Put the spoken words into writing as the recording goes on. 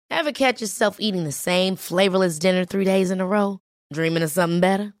Ever catch yourself eating the same flavorless dinner 3 days in a row? Dreaming of something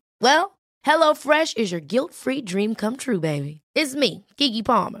better? Well, HelloFresh is your guilt-free dream come true, baby. It's me, Keke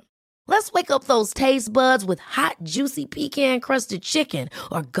Palmer. Let's wake up those taste buds with hot, juicy pecan-crusted chicken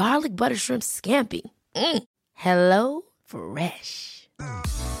or garlic butter shrimp scampi. HelloFresh.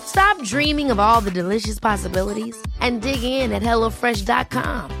 Stop dreaming of all the delicious possibilities and dig in at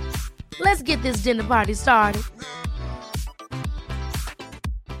HelloFresh.com. Let's get this dinner party started.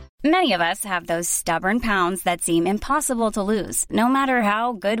 Many of us have those stubborn pounds that seem impossible to lose, no matter how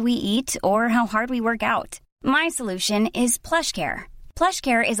good we eat or how hard we work out. My solution is PlushCare.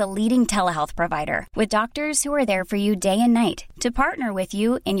 PlushCare is a leading telehealth provider with doctors who are there for you day and night to partner with you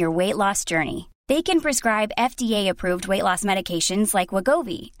in your weight loss journey. They can prescribe FDA-approved weight loss medications like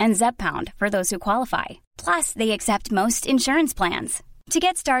Wegovy and Zepbound for those who qualify. Plus, they accept most insurance plans. To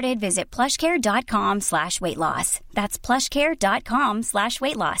get started, visit plushcare.com/weightloss. That's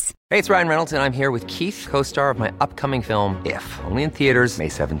plushcare.com/weightloss. Hey, it's Ryan Reynolds, and I'm here with Keith, co-star of my upcoming film, If, only in theaters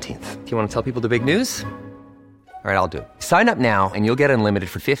May 17th. Do you want to tell people the big news? All right, I'll do it. Sign up now and you'll get unlimited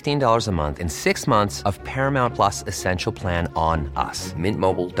for $15 a month and 6 months of Paramount Plus Essential Plan on us.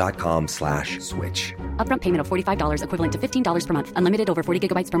 MintMobile.com/switch. Upfront payment of $45 equivalent to $15 per month. Unlimited over 40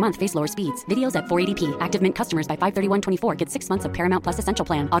 gigabytes per month. Face lower speeds. Videos at 480p. Active Mint customers by 531.24 get 6 months of Paramount Plus Essential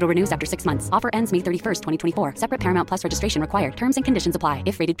Plan. Auto renews after 6 months. Offer ends May 31st, 2024. Separate Paramount Plus registration required. Terms and conditions apply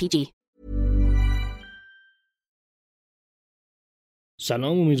if rated PG.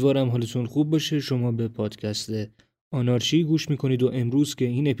 سلام، امیدوارم حالتون خوب باشه. شما به پادکست آنارشی گوش میکنید و امروز که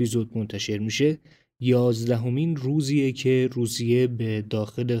این اپیزود منتشر میشه 11مین روزیه که روسیه به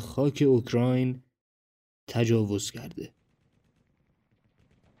داخل خاک اوکراین تجاوز کرده.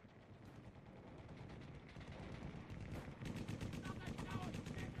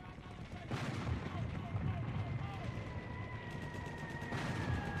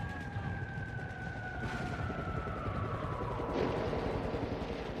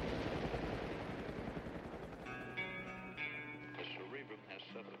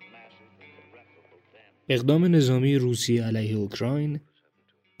 اقدام نظامی روسیه علیه اوکراین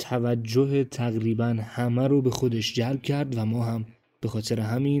توجه تقریباً همه رو به خودش جلب کرد و ما هم به خاطر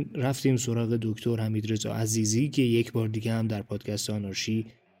همین رفتیم سراغ دکتر حمیدرضا عزیزی که یک بار دیگه هم در پادکست آنارشی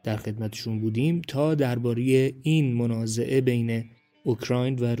در خدمتشون بودیم تا درباره این منازعه بین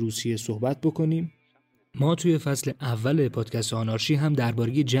اوکراین و روسیه صحبت بکنیم. ما توی فصل اول پادکست آنارشی هم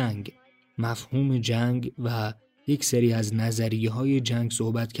درباره جنگ، مفهوم جنگ و یک سری از نظریه‌های جنگ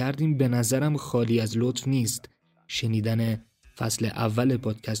صحبت کردیم. به نظرم خالی از لطف نیست شنیدن فصل اول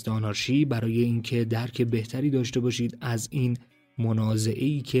پادکست آنارشی برای اینکه درک بهتری داشته باشید از این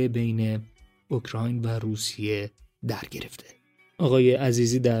منازعه‌ای که بین اوکراین و روسیه در گرفته. آقای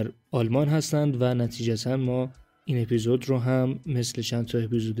عزیزی در آلمان هستند و نتیجتاً ما این اپیزود رو هم مثل چند تا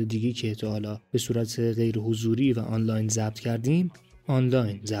اپیزود دیگه که تا حالا به صورت غیر حضوری و آنلاین ضبط کردیم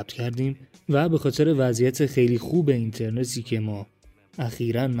و به خاطر وضعیت خیلی خوب اینترنتی که ما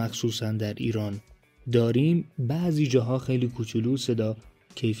اخیراً مخصوصاً در ایران داریم، بعضی جاها خیلی کوچولو صدا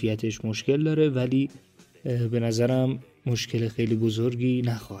کیفیتش مشکل داره، ولی به نظرم مشکل خیلی بزرگی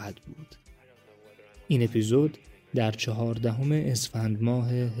نخواهد بود. این اپیزود در 14 اسفند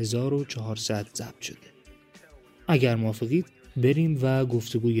ماه 1400 ضبط شده. اگر موافقید بریم و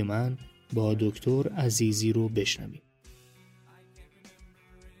گفتگوی من با دکتر عزیزی رو بشنویم.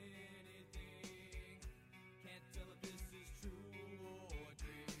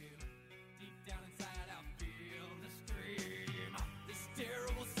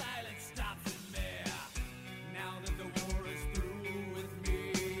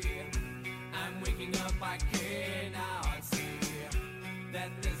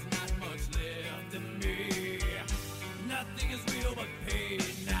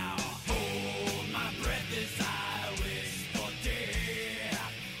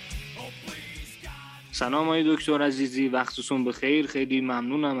 سلام آقای دکتر عزیزی، وقتتون بخیر. خیلی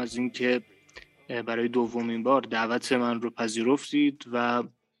ممنونم از اینکه برای دومین بار دعوت من رو پذیرفتید و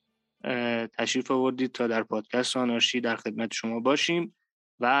تشریف آوردید تا در پادکست آنارشی در خدمت شما باشیم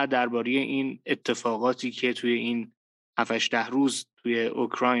و درباره این اتفاقاتی که توی این 7-10 روز توی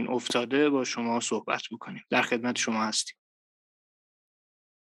اوکراین افتاده با شما صحبت بکنیم. در خدمت شما هستیم.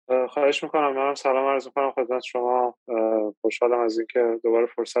 خواهش میکنم. منم سلام عرض میکنم خدمت شما. خوشحالم از اینکه دوباره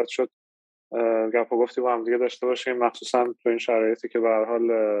فرصت شد گپ و گفتی با هم دیگه داشته باشیم، مخصوصا تو این شرایطی که به هر حال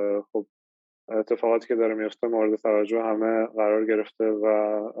خب اتفاقاتی که داره میفته مورد توجه همه قرار گرفته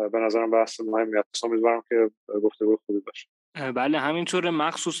و به نظرم بحث مهمی است. امیدوارم که گفتگو خوبی باشه. بله همینطوره.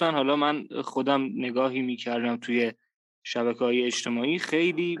 مخصوصا حالا من خودم نگاهی میکردم توی شبکه‌های اجتماعی،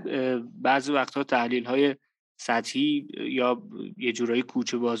 خیلی بعضی وقتها تحلیل‌های سطحی یا یه جورایی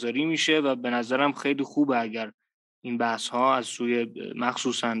کوچه بازاری میشه و به نظرم خیلی خوبه اگر این بحث ها از سوی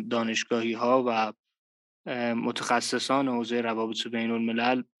مخصوصا دانشگاهی ها و متخصصان حوزه روابط بین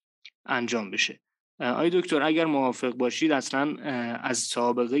الملل انجام بشه. آقای دکتر اگر موافق باشید اصلا از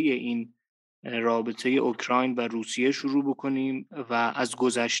سابقه این رابطه اوکراین و روسیه شروع بکنیم و از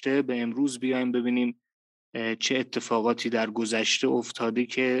گذشته به امروز بیایم ببینیم چه اتفاقاتی در گذشته افتاده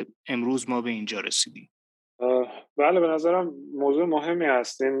که امروز ما به اینجا رسیدیم. بله، به نظرم موضوع مهمی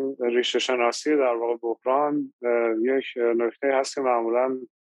هست. این ریشه شناسی در واقع بحران یک نکته هست که معمولاً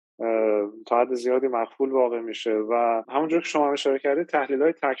تا حد زیادی مغفول واقع میشه و همونجور که شما اشاره کردید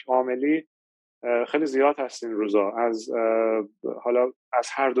تحلیل‌های تک عاملی خیلی زیاد هست این روزا، حالا از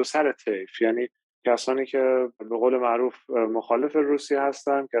هر دو سر طیف، یعنی کسانی که به قول معروف مخالف روسیه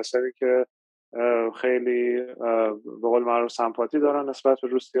هستن، کسانی که خیلی به قول معروف سمپاتی دارن نسبت به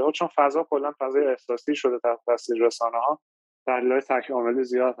روسیه ها، چون فضا کلا فضای احساسی شده تحت تاثیر رسانه ها، تحلیل‌های تک عاملی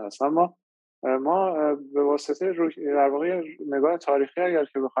زیاد هست. اما ما به واسطه در واقع نگاه تاریخی اگر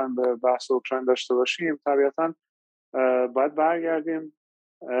که بخوایم به بحث اوکراین داشته باشیم، طبیعتاً باید برگردیم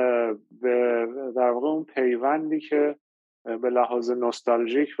به در واقع اون پیوندی که به لحاظ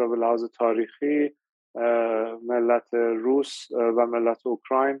نوستالژیک و به لحاظ تاریخی ملت روس و ملت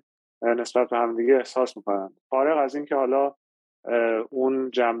اوکراین نسبت به همدیگه احساس میکنند. فارغ از این که حالا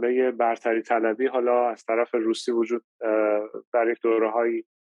اون جنبه برتری طلبی حالا از طرف روسی وجود در یک دوره‌هایی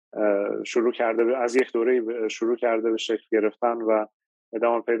شروع کرده، از یک دوره شروع کرده به شکل گرفتن و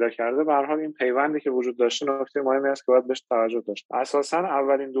ادامه پیدا کرده، به هر حال این پیوندی که وجود داشته نکته مهمی است که باید بهش توجه داشت. اساساً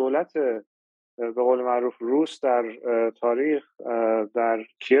اولین دولت به قول معروف روس در تاریخ در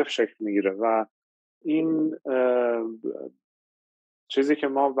کیف شکل میگیره و این چیزی که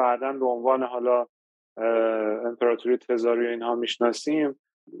ما بعداً به عنوان حالا امپراتوری تزاری اینها میشناسیم،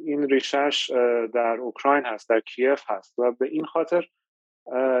 این ریشش در اوکراین هست، در کیف هست و به این خاطر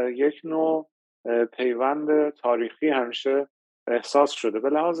یک نوع پیوند تاریخی همیشه احساس شده. به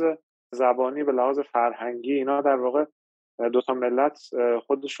لحاظ زبانی، به لحاظ فرهنگی، اینا در واقع دو تا ملت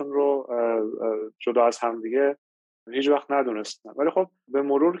خودشون رو جدا از همدیگه هیچ وقت ندونستن. ولی خب به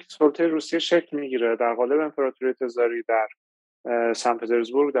مرور که سلطه روسیه شکل میگیره در قالب امپراتوری تزاری در سن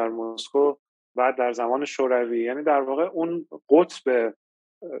پترزبورگ، در مسکو، بعد در زمان شوروی، یعنی در واقع اون قطب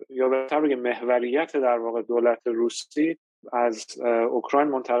یا بهتر بگیم محوریت در واقع دولت روسی از اوکراین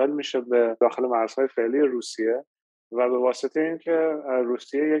منتقل میشه به داخل مرزهای فعلی روسیه و به واسطه اینکه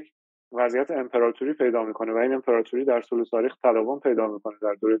روسیه یک وضعیت امپراتوری پیدا میکنه و این امپراتوری در طول تاریخ تلاوم پیدا میکنه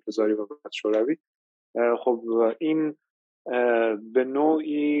در دوره تزاری و بعد شوروی، خب این به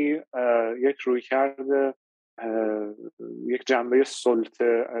نوعی یک رویکرد، یک جنبه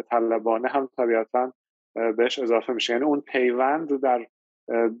سلطه طلبانه هم طبیعتاً بهش اضافه میشه. یعنی اون پیوند در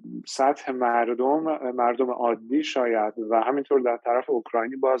سطح مردم عادی شاید و همینطور در طرف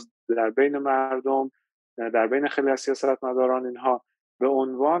اوکراینی، باز در بین مردم، در بین خیلی از سیاستمداران، اینها به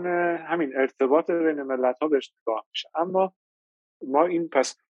عنوان همین ارتباط بین ملت‌ها بهش نگاه میشه. اما ما این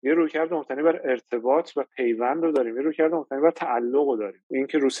پس یه رویکرد مبتنی بر ارتباط و پیوند رو داریم، یه رویکرد مبتنی بر تعلق رو داریم، این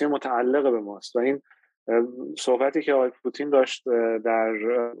که روسیه متعلق به ماست و این صحبتی که آقای پوتین داشت در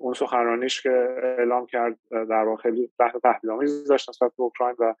اون سخنرانیش که اعلام کرد، در واقع خیلی بحث تهدیدآمیز داشت نسبت به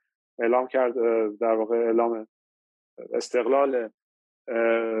اوکراین و اعلام کرد در واقع اعلام استقلال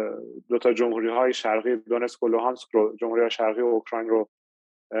دو تا جمهوری‌های شرقی دونتسک و لوهانسک رو، جمهوری‌های شرقی و اوکراین رو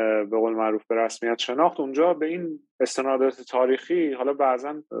به قول معروف به رسمیت شناخت. اونجا به این استنادات تاریخی، حالا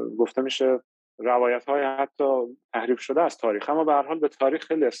بعضا گفته میشه روایت‌های حتی تحریف شده از تاریخ، اما به هر حال به تاریخ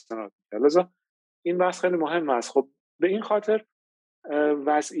خیلی استناد می‌کنه. لذا این بحث خیلی مهم است. خب به این خاطر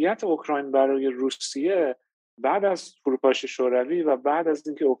وضعیت اوکراین برای روسیه بعد از فروپاشی شوروی و بعد از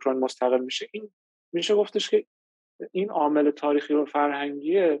اینکه اوکراین مستقل میشه، این میشه گفتش که این عامل تاریخی و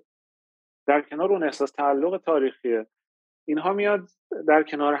فرهنگی در کنار اون احساس تعلق تاریخیه، اینها میاد در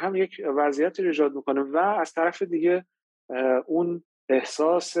کنار هم یک وضعیتی ایجاد میکنه و از طرف دیگه اون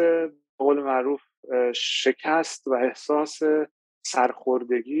احساس به قول معروف شکست و احساس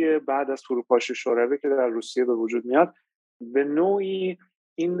سرخوردگی بعد از فروپاشی شوروی که در روسیه به وجود میاد، به نوعی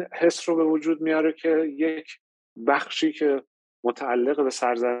این حس رو به وجود میاره که یک بخشی که متعلق به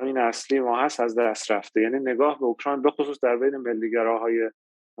سرزمین اصلی ما هست از دست رفته. یعنی نگاه به اوکراین به خصوص در بین ملیگراهای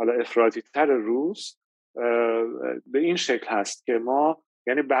حالا افراطی‌تر روس به این شکل هست که ما،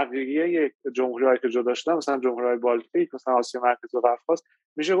 یعنی بقیه جمهوری‌هایی که جدا شدن، مثلا جمهوری‌های بالتیک، مثلا آسیا مرکزی و قفقاز،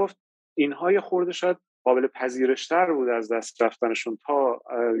 میشه گفت اینها یه خورده شاید قابل پذیرش‌تر بود از دست رفتنشون تا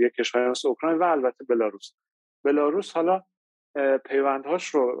یک کشور مثل اوکراین و البته بلاروس حالا پیوندهاش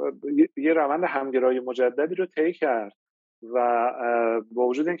رو، یه روند همگرایی مجددی رو طی کرد و با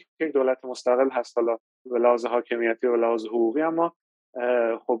وجود اینکه یک دولت مستقل هست حالا به لحاظ حاکمیتی و به لحاظ حقوقی، اما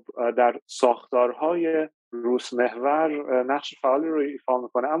خب در ساختارهای روس محور نقش فعالی رو ایفا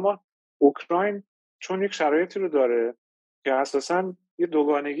میکنه. اما اوکراین چون یک شرایطی رو داره که اساساً یه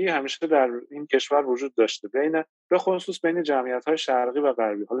دوگانگی همیشه در این کشور وجود داشته، به خصوص بین جمعیت‌های شرقی و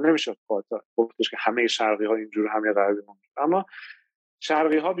غربی. حالا نمیشه گفتش که همه شرقی‌ها اینجور، همه غربی‌ها، اما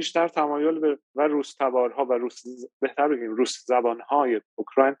شرقی‌ها بیشتر تمایل به و روس تبارها و بهتر بگیم روس زبان‌های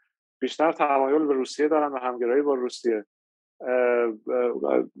اوکراین بیشتر تمایل به روسیه دارن و همگرایی با روسیه.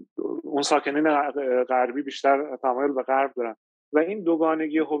 اون ساکنین غربی بیشتر تمایل به غرب دارن و این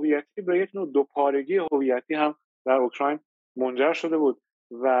دوگانگی هویتی به یک نوع دوپارگی هویتی هم در اوکراین منجر شده بود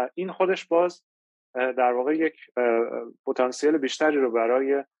و این خودش باز در واقع یک پتانسیل بیشتری رو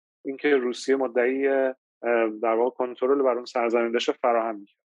برای اینکه روسیه مدعی در واقع کنترل بر اون سرزمین داشته فراهم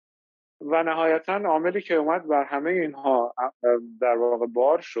می‌کرد. و نهایتاً عاملی که اومد بر همه اینها در واقع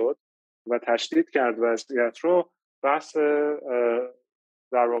بار شد و تشدید کرد وضعیت رو، بحث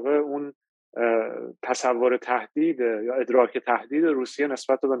در واقع اون تصور تهدید یا ادراک تهدید روسیه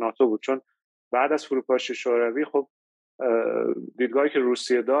نسبت به ناتو بود. چون بعد از فروپاشی شوروی خب دیدگاهی که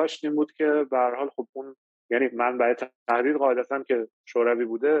روسیه داشت این بود که به هر حال خب اون یعنی منبع تهدید قاعدتاً که شوروی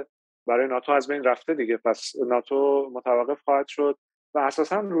بوده برای ناتو از بین رفته دیگه، پس ناتو متوقف خواهد شد و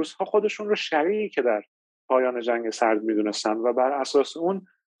اساساً روس‌ها خودشون رو شریک در پایان جنگ سرد می‌دونستن و بر اساس اون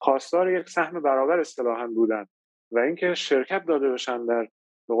خواستار یک سهم برابر اصطلاحاً بودن و اینکه شرکت داده بشن در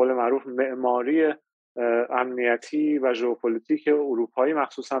به قول معروف معماری امنیتی و ژئوپلیتیک اروپایی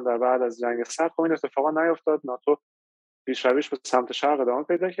مخصوصاً در بعد از جنگ سرد. خب این اتفاقا نیفتاد، ناتو پیشرویش به سمت شرق ادامه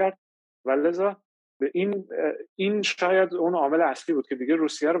پیدا کرد و لذا به این شاید اون عامل اصلی بود که دیگه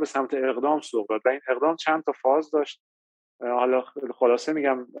روسیه رو به سمت اقدام سوق داد و این اقدام چند تا فاز داشت. حالا خلاصه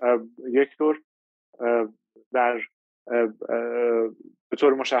میگم یک طور به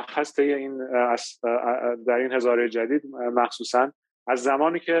طور مشخص در این هزاره جدید مخصوصا از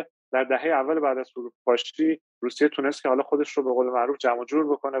زمانی که در دهه اول بعد از فروپاشی روسیه تونست که حالا خودش رو به قول معروف جمع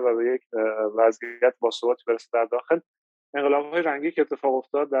جور بکنه و به یک وضعیت باثباتی برسه در داخل، انقلاب‌های رنگی که اتفاق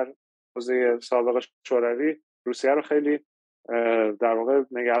افتاد در حوزه سابق شوروی روسیه رو خیلی در واقع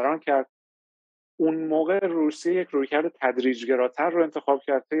نگران کرد. اون موقع روسیه یک رویکرد تدریج‌گراتر رو انتخاب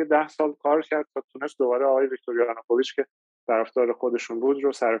کرد، تا 10 سال کار کرد تا تونست دوباره آقای ویکتور یانوکوویچ که طرفدار خودشون بود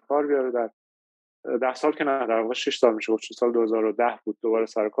رو سر کار بیاره. در 10 سال که نه، در واقع 6 سال میشه، چون سال 2010 بود دوباره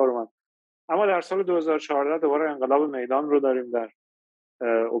سر کار اومد. اما در سال 2014 دوباره انقلاب میدان رو داریم در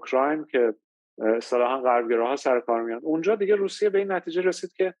اوکراین که اصطلاحاً غربگراها سر کار میان. اونجا دیگه روسیه به این نتیجه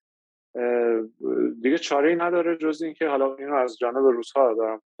رسید که دیگه چاره‌ای نداره جز این که حالا اینو از جانب روس‌ها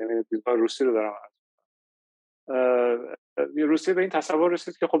دارم، یعنی دیدگاه روسی رو دارم، روسیه به این تصور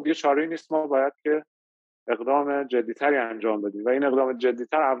رسید که خب دیگه چاره‌ای نیست، ما باید که اقدام جدی‌تری انجام بدیم و این اقدام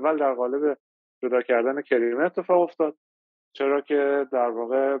جدی‌تر اول در قالب جدا کردن کریمه اتفاق افتاد، چرا که در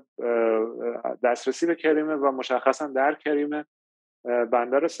واقع دسترسی به کریمه و مشخصا در کریمه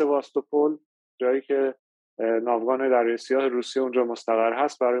بندر سواستوپول، جایی که ناوگان دریای سیاه روسیه اونجا مستقر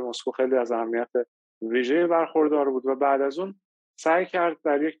هست، برای مسکو خیلی از اهمیت ویژه برخوردار بود و بعد از اون سعی کرد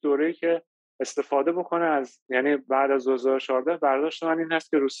در یک دوره‌ای که استفاده بکنه از، یعنی بعد از 2014 برداشت من این هست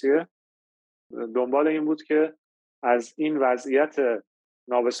که روسیه دنبال این بود که از این وضعیت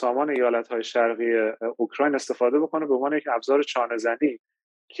نابسامان ایالت‌های شرقی اوکراین استفاده بکنه به عنوان یک ابزار چانه‌زنی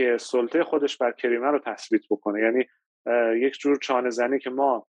که سلطه خودش بر کریمه رو تثبیت بکنه، یعنی یک جور چانه‌زنی که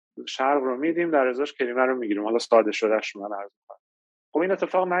ما شرق رو میدیم در ازاش کریمه رو میگیریم. حالا ساده شدهش من عرض می‌کنم. خب این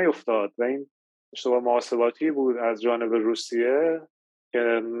اتفاق نیفتاد و این اشتباه محاسباتی بود از جانب روسیه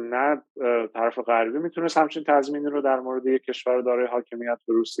که نه طرف غربی میتونست همچین تضمینی رو در مورد یک کشور دارای حاکمیت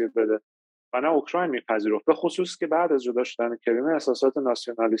به روسیه بده و نه اوکراین میپذیرفت، به خصوص که بعد از جدا شدن کریمه احساسات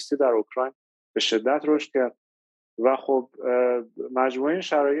ناسیونالیستی در اوکراین به شدت رشد کرد و خب مجموعه این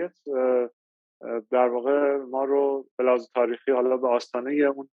شرایط در واقع ما رو به لحاظ تاریخی حالا به آستانه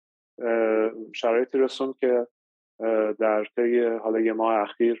اون شرایطی رسوند که در طی حالا یه ماه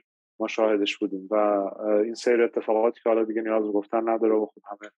اخیر ما شاهدش بودیم و این سیر اتفاقاتی که حالا دیگه نیاز به گفتن نداره و خب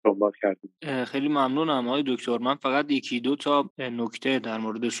همه دنبال کردیم. خیلی ممنونم آقای دکتر. من فقط یکی دو تا نکته در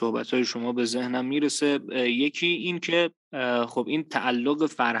مورد صحبت‌های شما به ذهنم میرسه. یکی این که خب این تعلق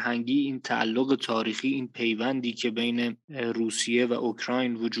فرهنگی، این تعلق تاریخی، این پیوندی که بین روسیه و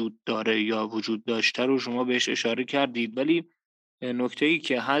اوکراین وجود داره یا وجود داشته رو شما بهش اشاره کردید، ولی نکته‌ای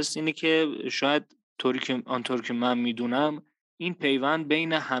که هست اینه که شاید آنطور که من میدونم این پیوند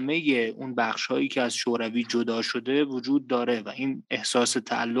بین همه اون بخش‌هایی که از شوروی جدا شده وجود داره و این احساس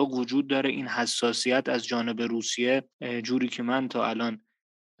تعلق وجود داره، این حساسیت از جانب روسیه جوری که من تا الان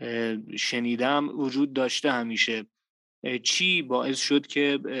شنیدم وجود داشته همیشه. چی باعث شد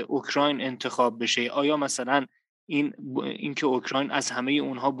که اوکراین انتخاب بشه؟ آیا مثلا این که اوکراین از همه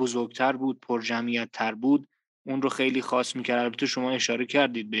اونها بزرگتر بود، پر جمعیت تر بود، اون رو خیلی خاص می‌کرد؟ البته شما اشاره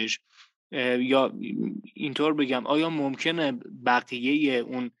کردید بهش. یا اینطور بگم، آیا ممکنه بقیه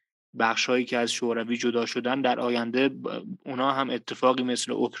اون بخش‌هایی که از شوروی جدا شدن در آینده اونا هم اتفاقی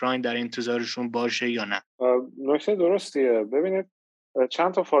مثل اوکراین در انتظارشون باشه یا نه؟ نکته درستیه. ببینید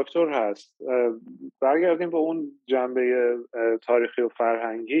چند تا فاکتور هست. برگردیم به اون جنبه تاریخی و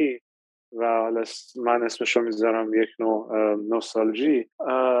فرهنگی و حالا من اسمشو میذارم یک نوع نوستالژی.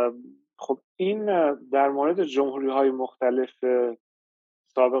 خب این در مورد جمهوری‌های مختلف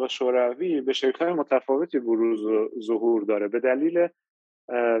سابق شوروی به شکل‌های متفاوتی بروز و ظهور داره به دلیل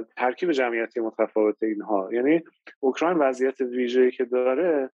ترکیب جمعیتی متفاوت اینها. یعنی اوکراین وضعیت ویژه‌ای که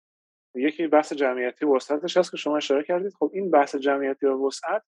داره، یکی بحث جمعیتی وسعتش هست که شما اشاره کردید. خب این بحث جمعیتی و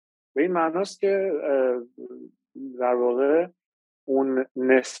وسعت به این معناست که در واقع اون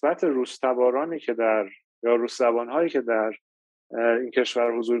نسبت روس‌تبارانی که یا روس‌زبان‌هایی که در این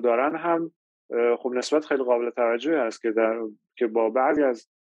کشور حضور دارن هم خب نسبت خیلی قابل توجهی هست که با بعضی از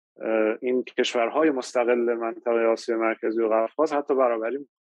این کشورهای مستقل منطقه آسیا مرکزی و قفقاز حتی برابری.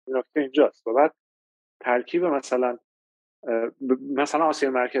 نکته اینجاست. و بعد ترکیب مثلا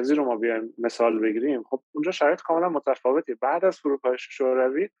آسیا مرکزی رو ما بیایم مثال بگیریم، خب اونجا شرایط کاملا متفاوتی. بعد از فروپاشی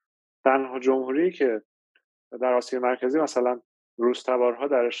شوروی تنها جمهوری که در آسیا مرکزی مثلا روس‌تبارها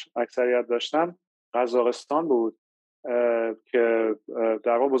درش اکثریت داشتن قزاقستان بود که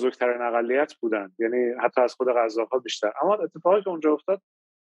در واقع بزرگترین اقلیت بودن، یعنی حتی از خود قزاق‌ها بیشتر. اما اتفاقی که اونجا افتاد،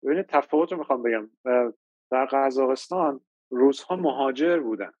 ببینید تفاوت رو میخوام بگم. در قزاقستان روس‌ها مهاجر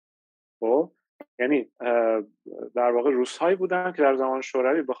بودن. خب یعنی در واقع روس‌هایی بودن که در زمان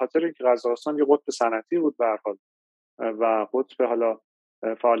شوروی به خاطر اینکه قزاقستان یه قطب صنعتی بود به هر حال و قطب حالا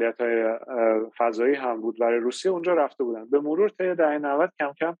فعالیت‌های فضایی هم بود برای روسیه، اونجا رفته بودن. به مرور طی دهه 90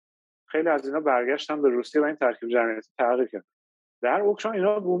 کم کم خیلی از اینا برگشتن به روسیه و این ترکیب جمعیتی تغییر کرد. در اوکراین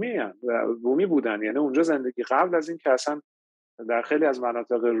اینا بومی بودن، یعنی اونجا زندگی قبل از این که اصلا در خیلی از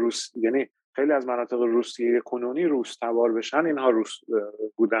مناطق یعنی خیلی از مناطق روسیه کنونی روس تبار بشن، اینها روس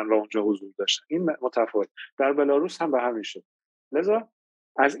بودن و اونجا حضور داشتن. این متفاوت. در بلاروس هم به همین شد. لذا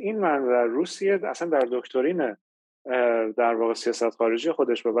از این منظر روسیه اصلا در دکترین در واقع سیاست خارجی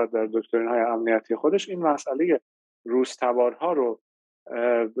خودش و بعد در دکترین‌های امنیتی خودش این مسئله روس تبارها رو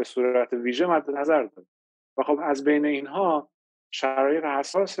به صورت ویژه مد نظر داره. و خب از بین اینها شرایط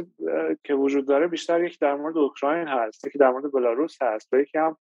حساس که وجود داره بیشتر یک در مورد اوکراین هست، یکی در مورد بلاروس هست و یکی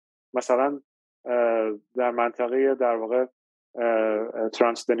هم مثلا در منطقه در واقع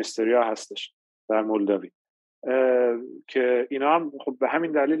ترانسدنیستریا هستش در مولداوی، که اینا هم خب به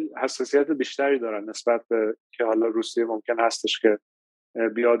همین دلیل حساسیت بیشتری دارن نسبت به که حالا روسیه ممکن هستش که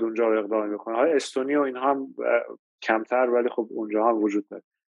بیاد اونجا و اقدامی بکنه. حالا استونیا و اینها هم کمتر، ولی خب اونجا هم وجود داره.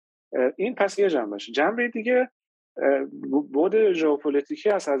 این پس یه جنبشه. جنبه دیگه بود ژئوپلیتیکی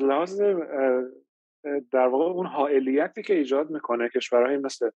است، از لحاظ در واقع اون حائلیتی که ایجاد میکنه کشورهای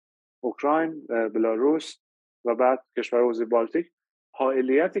مثل اوکراین، بلاروس و بعد کشورهای حوزه بالتیک،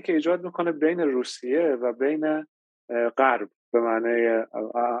 حائلیتی که ایجاد میکنه بین روسیه و بین غرب به معنی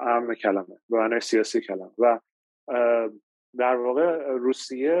عام کلمه، به معنی سیاسی کلمه. و در واقع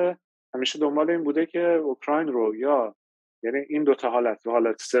روسیه همیشه دنبال این بوده که اوکراین رو یعنی این دو تا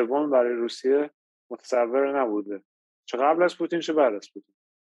حالت سوم برای روسیه متصور نبوده، چه قبل از پوتین چه بعد از پوتین،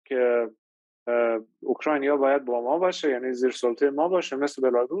 که اوکراین یا باید با ما باشه، یعنی زیر سلطه ما باشه مثل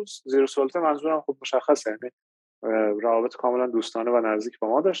بلاروس. زیر سلطه منظورم خب مشخصه، یعنی روابط کاملا دوستانه و نزدیک با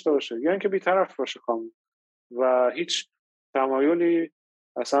ما داشته باشه، یا اینکه بی‌طرف باشه کاملا و هیچ تمایلی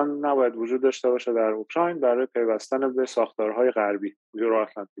اصلا نباید وجود داشته باشه در اوکراین برای پیوستن به ساختارهای غربی، یورو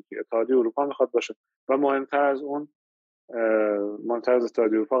آتلانتیکی. اتحادیه اروپا میخواد باشه و مهمتر از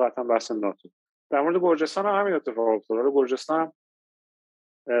اتحادیه اروپا قطعا بحث ناتو. در مورد گرجستان هم همین اتفاق افتاد. گرجستان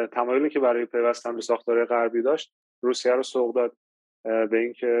تمایلی که برای پیوستن به ساختارهای غربی داشت، روسیه رو سوق داد به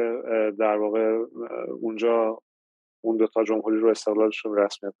اینکه در واقع اونجا اون دو تا جمهوری رو استقلالشون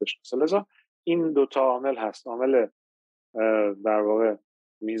رسمیت بشناسه. لذا این دو تا عامل هست، عامل در واقع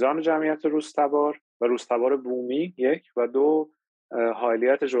میزان جمعیت روس‌تبار و روس‌تبار بومی یک، و دو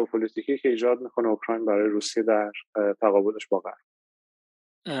حائلیت ژئوپلیتیکی که ایجاد میکنه اوکراین برای روسیه در تقابلش با غرب.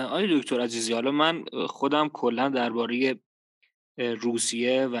 آقای دکتر عزیزی، حالا من خودم کلا درباره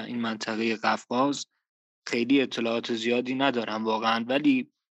روسیه و این منطقه قفقاز خیلی اطلاعات زیادی ندارم واقعا،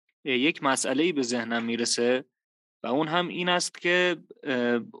 ولی یک مسئله‌ای به ذهنم میرسه و اون هم این است که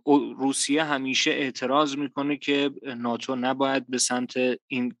روسیه همیشه اعتراض میکنه که ناتو نباید به سمت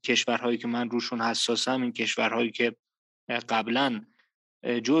این کشورهایی که من روشون حساسم، این کشورهایی که قبلا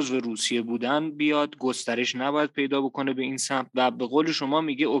جزو روسیه بودن بیاد، گسترش نباید پیدا بکنه به این سمت و به قول شما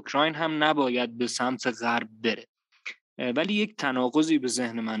میگه اوکراین هم نباید به سمت غرب بره. ولی یک تناقضی به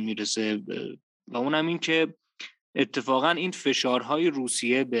ذهن من میرسه و اونم این که اتفاقا این فشارهای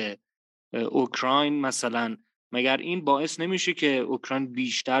روسیه به اوکراین مثلا، مگر این باعث نمیشه که اوکراین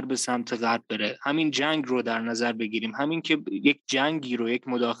بیشتر به سمت غرب بره؟ همین جنگ رو در نظر بگیریم، همین که یک جنگی رو، یک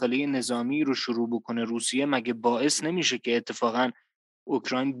مداخله نظامی رو شروع بکنه روسیه، مگه باعث نمیشه که اتفاقا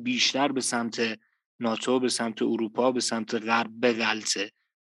اوکراین بیشتر به سمت ناتو، به سمت اروپا، به سمت غرب بغلسه؟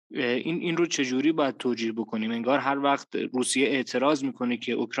 این رو چجوری باید توجیه بکنیم؟ انگار هر وقت روسیه اعتراض میکنه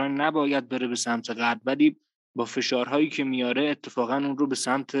که اوکراین نباید بره به سمت غرب، ولی با فشارهایی که میاره اتفاقا اون رو به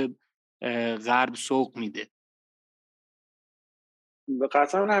سمت غرب سوق میده.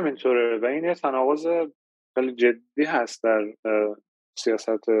 قطعا همینطوره و این یه تناقض خیلی جدی هست در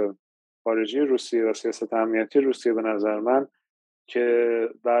سیاست خارجی روسیه و سیاست امنیتی روسیه به نظر من، که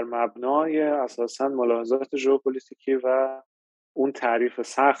بر مبنای اساساً ملاحظات ژئوپلیتیکی و اون تعریف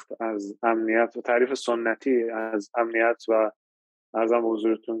سخت از امنیت و تعریف سنتی از امنیت و عرضم به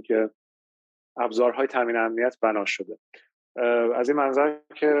حضورتون که ابزارهای تامین امنیت بنا شده. از این منظر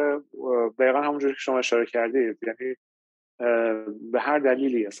که دقیقا همونجوری که شما اشاره کردید، یعنی به هر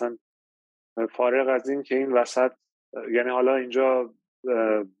دلیلی اصلا فارغ از این که این وسط، یعنی حالا اینجا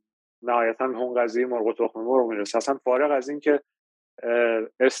نهایتا اون قضیه مرغ و تخم مرغ میرسه، اصلا فارغ از این که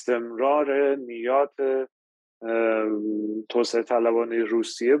استمرار نیات توسعه طلبانه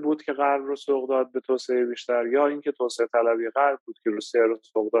روسیه بود که غرب رو سوق داد به توسعه بیشتر، یا اینکه توسعه طلبی غرب بود که روسیه رو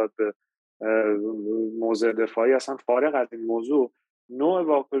سوق داد به موضع دفاعی، اصلا فارغ از این موضوع، نوع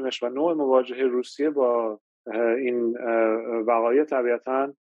واکنش و نوع مواجهه روسیه با این وقایع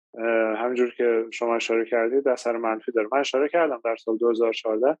طبیعتاً همینجور که شما اشاره کردید اثر منفی داره. من اشاره کردم در سال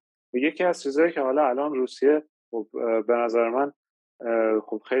 2014 یکی از چیزایی که حالا الان روسیه به نظر من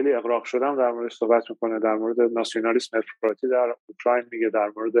خب خیلی اغراق شدم در مورد صحبت میکنه، در مورد ناسیونالیسم افراطی در اوکراین میگه،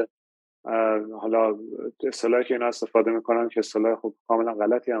 در مورد حالا اصطلاحی که اینا استفاده میکنن که اصطلاح خب کاملا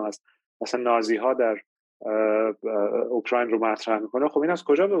غلطی هم هست، مثلا نازی ها در اوکراین رو مطرح میکنه. خب این از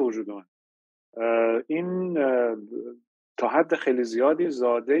کجا به وجود اومد؟ این تا حد خیلی زیادی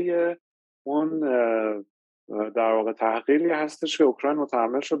زاده اون در واقع تحقیری هستش که اوکراین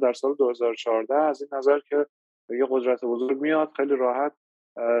متحمل شد در سال 2014 از این نظر که یه قدرت بزرگ میاد خیلی راحت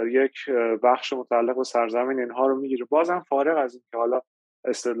یک بخش متعلق به سرزمین اینها رو میگیره. بازم فارغ از این که حالا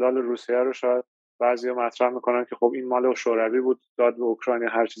استدلال روسیه رو شاید بعضیا مطرح میکنن که خب این مال شوروی بود داد به اوکراین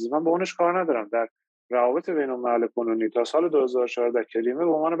هر چیزی، من با اونش کار ندارم. در روابط بین الملل کنونی تا سال 2014 کریمه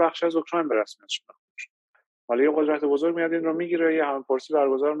به عنوان بخشی از اوکراین به رسمیت شناخته میشه. حالا یه قدرت بزرگ میاد این رو میگیره، یه همپرسی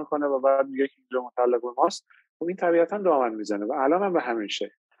برگزار میکنه و بعد میگه که اینجا متعلق به ماست. خب این طبیعتاً دامن میزنه و الان هم به همین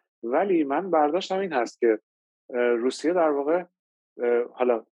شکل. ولی من برداشتم این هست که روسیه در واقع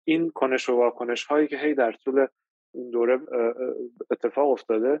حالا این کنش و واکنش هایی که هی در طول این دوره اتفاق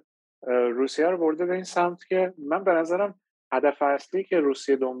افتاده، روسیه رو برده به این سمت که من به نظرم هدف اصلی که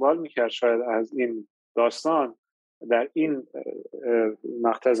روسیه دنبال میکرد شاید از این داستان در این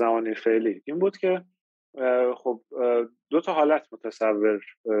مقطع زمانی فعلی این بود که خب دو تا حالت متصور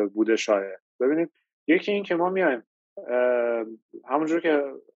بوده شاید. ببینید، یکی این که ما میایم همونجور که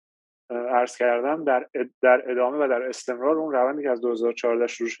عرض کردم در ادامه و در استمرار اون روندی که از 2014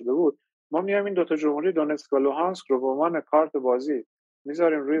 شروع شده بود، ما میایم این دوتا جمهوری دونتسک و لوهانسک رو به عنوان کارت بازی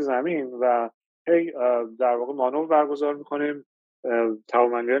میذاریم روی زمین و هی در واقع مانور برگزار میکنیم،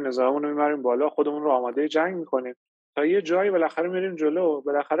 توانمندی نظاممون رو میبریم بالا، خودمون رو آماده جنگ میکنیم تا یه جایی بالاخره میریم جلو،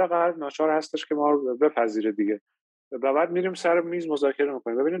 بالاخره غرب ناچار هستش که ما رو بپذیره دیگه و بعد میریم سر میز مذاکره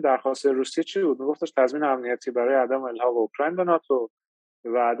میکنیم. ببینید درخواست روسیه چی بود؟ میگفتش تضمین امنیتی برای عدم الحاق اوکراین به ناتو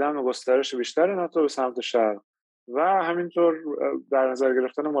و عدم گسترش بیشتر ناتو به سمت شرق و همینطور در نظر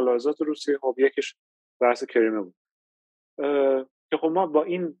گرفتن ملاحظات روسیه. خب یکیش بحث کریمه بود که خب ما با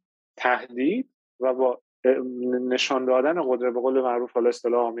این تهدید و با نشان دادن قدرت، به قول معروف حالا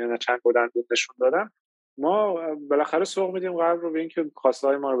اصطلاح عامیانه چند بودن نشون دادن، ما بالاخره سوق میدیم غرب رو به اینکه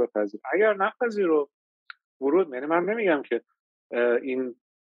خواستهای ما رو بپذیر. اگر نپذیره ورود، یعنی من نمیگم که این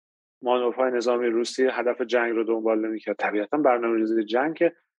مانورهای نظامی روسیه هدف جنگ رو دنبال نمی‌کرد، طبیعتاً برنامه‌ریزی جنگ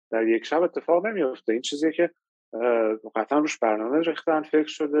که در یک شب اتفاق نمیفته، این چیزیه که قطعاً روش برنامه ریختن، فکر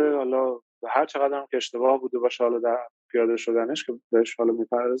شده، حالا هر چقدر هم که اشتباه بوده باشه حالا در پیاده شدنش که بهش حالا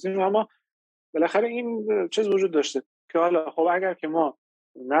میپردازیم، اما بالاخره این چیز وجود داشته که حالا خب اگر که ما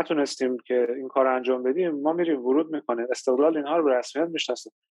نتونستیم که این کار انجام بدیم، ما میریم ورود میکنیم، استقلال اینها رو به رسمیت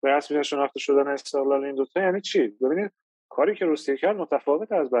میشناسیم. به رسمیت شناخته شدن استقلال این دوتا یعنی چی؟ ببینید کاری که روسیه کرد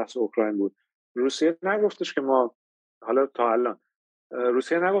متفاوت از بحث اوکراین بود. روسیه نگفتش که ما حالا تا الان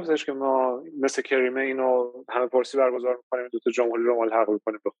روسیه نگفتش که ما مثل کریمه اینو همه پرسی برگزار می‌کنیم، دو تا جمهوری رو ملحق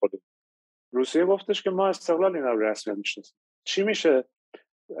می‌کنیم به خودمون. روسیه گفتش که ما استقلال اینا رو رسمی می‌شناسیم. چی میشه؟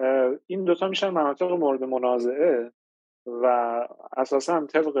 این دوتا میشن مناطق مورد منازعه و اساساً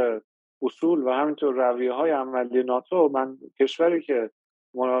طبق اصول و همینطور رویه‌های عملی ناتو، من کشوری که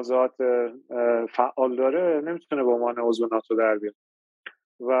منازعات فعال داره نمیتونه به عنوان عضو ناتو در بیاد.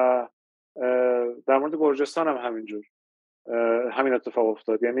 و در مورد گرجستان هم همینجور همین اتفاق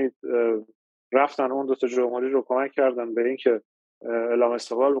افتاد. یعنی رفتن اون دوتا جمهوری رو کمک کردن به اینکه اعلام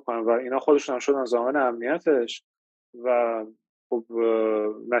استقلال بکنن و اینا خودشون هم شدن ضامن امنیتش و خب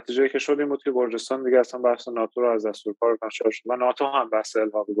نتیجه که شد این بود که گرجستان دیگه اصلا بحث ناتو رو از دستور کار گذاشت و ناتو هم بحث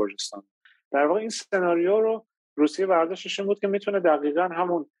الحاق گرجستان. در واقع این سناریو رو روسیه برداشتش این بود که میتونه دقیقاً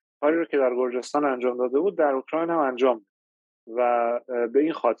همون کاری رو که در گرجستان انجام داده بود در اوکراین هم انجام بده و به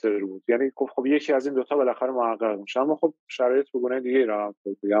این خاطر بود. یعنی خب یکی از این دوتا بالاخره محقق میشه. اما خب شرایط به گونه دیگه را هم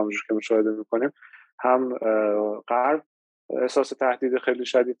دیگه همونجوری که مشاهده میکنیم هم غرب احساس تهدید خیلی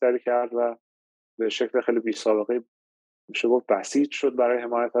شدیدتری کرد و به شکل خیلی بی‌سابقه میشه گفت بسیج شد برای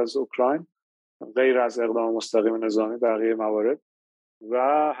حمایت از اوکراین، غیر از اقدام مستقیم نظامی بقیه موارد. و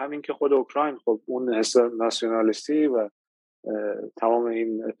همین که خود اوکراین خب اون حس ناسیونالیستی و تمام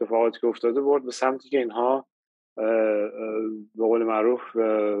این اتفاقاتی که افتاده برد به سمتی که اینها به قول معروف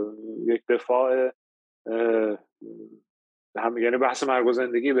یک دفاع هم، یعنی بحث مرگ و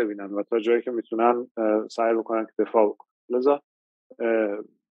زندگی ببینن و تا جایی که میتونن سعی بکنن که دفاع بکنن. لذا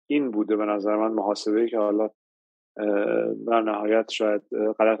این بوده به نظر من محاسبه‌ای که حالا در نهایت شاید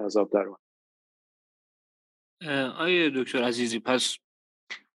غلط از آب در اومد. آیه دکتر عزیزی، پس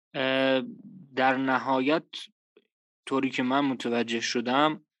در نهایت طوری که من متوجه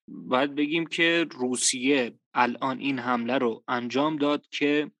شدم باید بگیم که روسیه الان این حمله رو انجام داد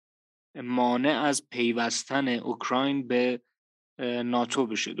که مانع از پیوستن اوکراین به ناتو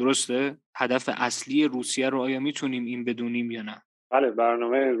بشه. درسته؟ هدف اصلی روسیه رو آیا میتونیم این بدونیم یا نه؟ بله،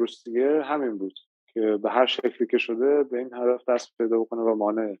 برنامه روسیه همین بود که به هر شکلی که شده به این هدف دست پیدا بکنه و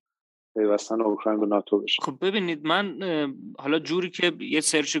مانع پیوستن اوکراین به ناتو بشه. خب ببینید، من حالا جوری که یه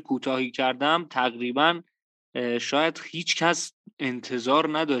سرچ کوتاهی کردم تقریبا شاید هیچ کس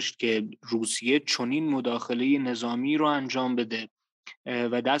انتظار نداشت که روسیه چنین مداخله نظامی رو انجام بده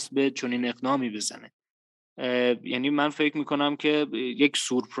و دست به چنین اقدامی بزنه. یعنی من فکر میکنم که یک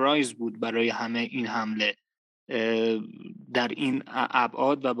سورپرایز بود برای همه این حمله در این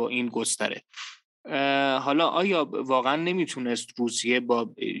ابعاد و با این گستره. حالا آیا واقعا نمیتونست روسیه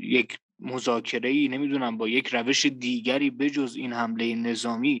با یک مذاکره‌ای، نمیدونم با یک روش دیگری بجز این حمله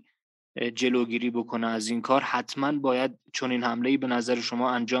نظامی جلوگیری بکنه از این کار؟ حتما باید چون این حمله‌ای به نظر شما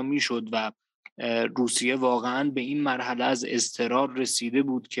انجام میشد و روسیه واقعا به این مرحله از اضطرار رسیده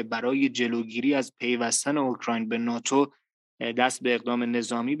بود که برای جلوگیری از پیوستن اوکراین به ناتو دست به اقدام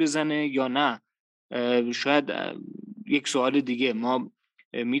نظامی بزنه یا نه؟ شاید یک سوال دیگه، ما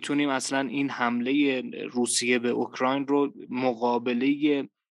میتونیم اصلا این حمله روسیه به اوکراین رو مقابله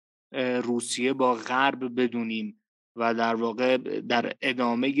روسیه با غرب بدونیم و در واقع در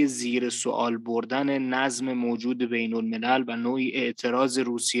ادامه زیر سوال بردن نظم موجود بین الملل و نوعی اعتراض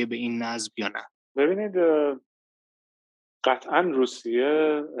روسیه به این نظم یا نه؟ ببینید، قطعا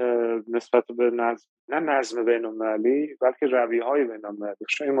روسیه نسبت به نظم بین المللی بلکه رویه‌های بین المللی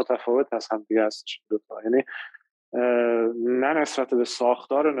این متفاوت از هم دیگه هستش دوتا. یعنی نه نسبت به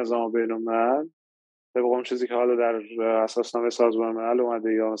ساختار نظام بین الملل طبق اون چیزی که حالا در اساسنامه سازمان ملل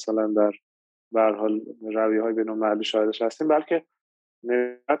اومده یا مثلا در به هر حال رویه‌های بین المللی شاهدش هستیم، بلکه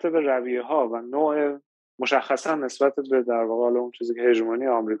نسبت به رویه‌ها و نوع مشخصا نسبت به در واقع اون چیزی که هژمونی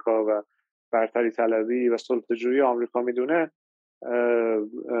آمریکا و برتری طلبی و سلطه‌جویی آمریکا میدونه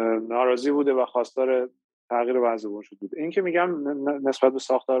ناراضی بوده و خواستار تغییر وضع وجود بوده. این که میگم نسبت به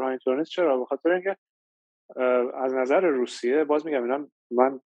ساختارها اینطور نیست، چرا؟ به خاطر اینکه از نظر روسیه، باز میگم اینا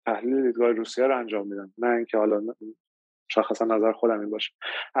من تحلیل دیدگاه روسیه رو انجام میدم، نه اینکه حالا شخصا نظر خودم این باشه.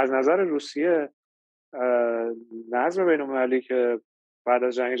 از نظر روسیه نظم بین‌المللی که بعد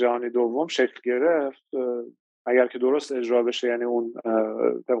از جنگ جهانی دوم شکل گرفت، اگر که درست اجرا بشه، یعنی اون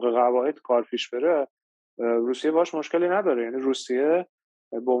طبق قواعد کار پیش بره، روسیه باش مشکلی نداره. یعنی روسیه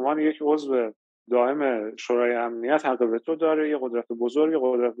به عنوان یک عضو دائم شورای امنیت حق وتو داره، یه قدرت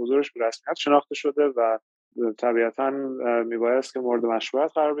بزرگش به رسمیت شناخته شده و طبیعتاً میبایست که مورد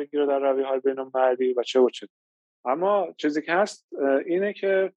مشورت قرار بگیره در رویه‌های بین‌المللی و چه. اما چیزی که هست اینه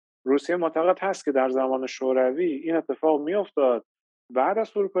که روسیه معتقد هست که در زمان شوروی این اتفاق میافتاد. بعد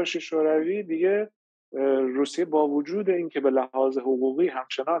از فروپاشی شوروی دیگه روسیه با وجود اینکه به لحاظ حقوقی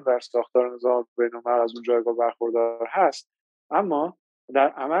همچنان در ساختار نظام بین‌الملل از اون جایگاه برخوردار هست، اما در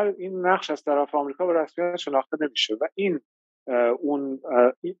عمل این نقش از طرف آمریکا به رسمیت شناخته نمیشه و این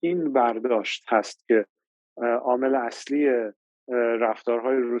این برداشت هست که عامل اصلی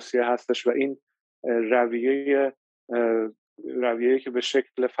رفتارهای روسیه هستش و این رویه‌ای که به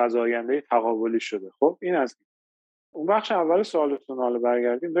شکل فزاینده تقابلی شده. خب این از اون بخش اول سوالتون. حالا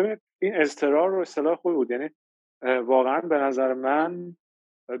برگردیم ببینید این اضطرار رو اصطلاح خوبی بود، یعنی واقعا به نظر من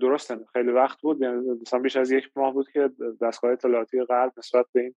درسته خیلی وقت بود، یعنی مثلا بیش از 1 ماه بود که دستگاه اطلاعاتی غرب نسبت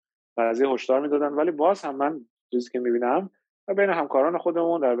به این قضیه هشدار میدادن، ولی باز هم من چیزی که میبینم بین همکاران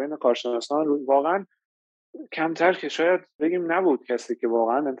خودمون در بین کارشناسان واقعا کمتر که شاید بگیم نبود کسی که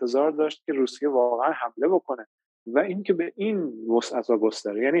واقعا انتظار داشت که روسیه واقعا حمله بکنه و اینکه به این وسعت و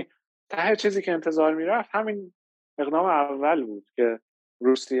گستره، یعنی ته چیزی که انتظار میرفت همین اقدام اول بود که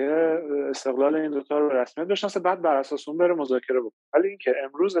روسیه استقلال این دوتا رو به رسمیت بشناسه، بعد بر اساس اون بره مذاکره بکنه. ولی اینکه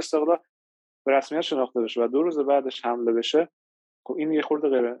امروز استقلال به رسمیت شناخته بشه و 2 روز بعدش حمله بشه، خب این یه خورده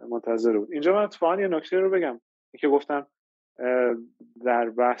غیر منتظره بود. اینجا من اتفاقا یه نکته رو بگم، اینکه گفتم در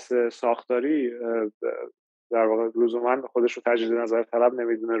بحث ساختاری در واقع لزوما خودش رو تجدید نظر طلب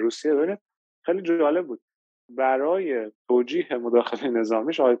نمیدونه روسیه. ببینید خیلی جالب بود، برای توجیه مداخله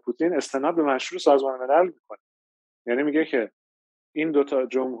نظامیش آقای پوتین استناد به مشروع سازمان ملل میکنه، یعنی میگه که این دوتا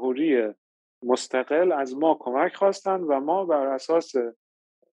جمهوری مستقل از ما کمک خواستن و ما بر اساس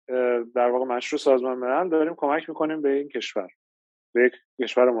در واقع مشروع سازمان ملل داریم کمک میکنیم به این کشور، به یک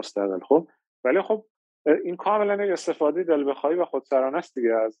کشور مستقل. خب ولی خب این کاملا یک استفاده دل بخواهی و خودسرانه است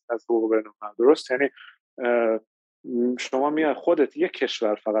دیگه از حقوق بین‌الملل. درست، یعنی شما میای خودت یک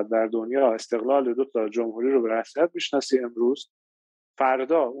کشور فقط در دنیا استقلال 2 جمهوری رو به رسمیت میشناسی امروز،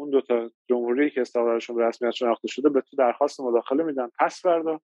 فردا اون 2 جمهوری که استقلالشون به رسمیت شناخته شده به تو درخواست مداخله میدن، پس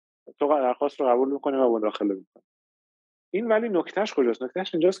فردا تو درخواست رو قبول میکنی و مداخله میکنی. این ولی نکتهش کجاست؟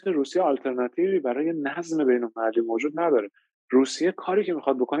 نکتهش اینجاست که روسیه آلترناتیوی برای نظم بین‌المللی موجود نداره. روسیه کاری که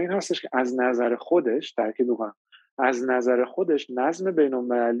میخواد بکنه این هستش که از نظر خودش، تاکید میکنم از نظر خودش، نظم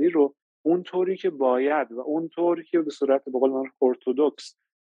بین‌المللی رو اونطوری که باید و اونطوری که به صورت به قول من ارتدوکس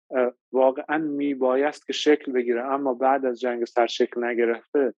واقعا میبایست که شکل بگیره اما بعد از جنگ سر شکل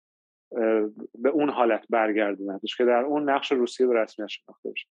نگرفته به اون حالت برگردوندش که در اون نقش روسیه به رسمیت شناخته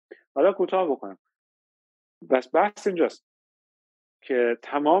بشه. حالا کوتاه بکنم، بس بحث اینجاست که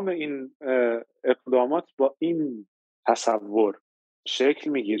تمام این اقدامات با این تصور شکل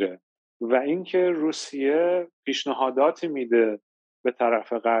میگیره و اینکه روسیه پیشنهاداتی میده به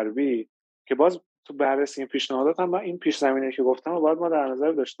طرف غربی که باز تو بررسی این پیشنهادات هم این پیش زمینه که گفتم باید ما در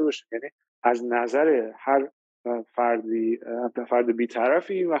نظر داشته باشیم، یعنی از نظر هر فرد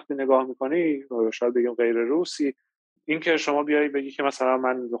بی‌طرفی وقتی نگاه میکنی، شاید بگیم غیر روسی، این که شما بیایی بگی که مثلا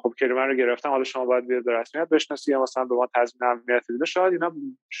من خب کریمن رو گرفتم حالا شما باید بیاد به رسمیت بشناسی یا مثلا به ما تضمین امنیت بده،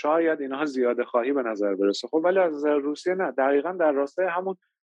 شاید اینها زیاده خواهی به نظر برسه. خب ولی از روسیه نه، دقیقاً در راستای همون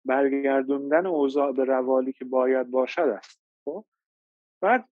برگردوندن اوضاع به روالی که باید باشد است. خب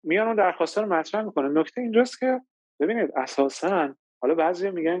بعد میان اون درخواسته رو مطرح میکنه. نکته اینجاست که ببینید اساساً حالا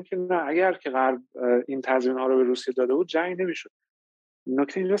بعضیا میگن که نه اگر که غرب این تضمین‌ها رو به روسیه داده بود جنگ نمیشد.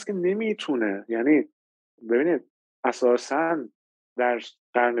 نکته اینجاست که نمیتونه، یعنی ببینید اساساً در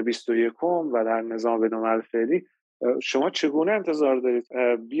قرن 21 و در نظام بین‌الملل فعلی شما چگونه انتظار دارید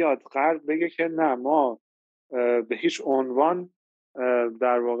بیاد غرب بگه که نه ما به هیچ عنوان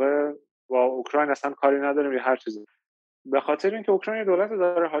در واقع با اوکراین اصلا کاری نداریم یا هر چیزی، به خاطر اینکه اوکراین دولت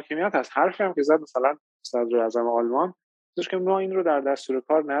داره حاکمیت هست. حرفی هم که زد مثلا صدر اعظم آلمان گفتش که ما این رو در دستور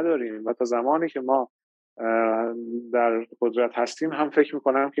کار نداریم و تا زمانی که ما در قدرت هستیم هم فکر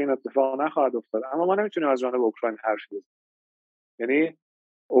میکنم که این اتفاق نخواهد افتاد، اما ما نمیتونیم از جانب اوکراین حرف بزنیم. یعنی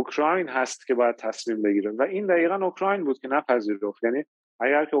اوکراین هست که باید تصمیم بگیره و این دقیقاً اوکراین بود که نپذیرفت. یعنی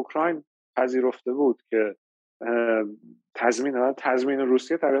اگر که اوکراین پذیرفته بود که تضمین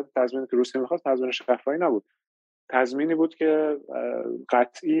روسیه، تضمینی که روسیه میخواست تضمین شفاهی نبود، تضمینی بود که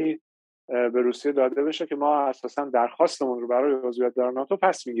قطعی به روسیه داده بشه که ما اساساً درخواستمون رو برای عضویت در ناتو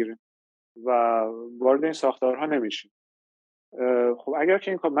پس میگیریم و وارد این ساختارها نمیشیم. خب اگر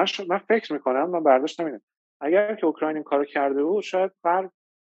که این کار من فکر میکنم، من برداشتم اینه، اگر که اوکراین این کارو کرده بود شاید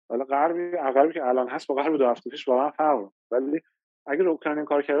غربی که الان هست با غرب 2 هفته پیش واقعا فرق، ولی اگر اوکراین این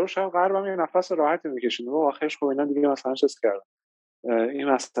کار کرده بود شاید غرب هم یه نفس راحتی میکشید و آخرش خب اینا دیگه مثلا چیز کردن، این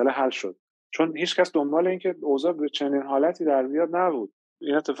مسئله حل شد، چون هیچ کس دنبال این که اوضاع به چنین حالتی در بیاد نبود.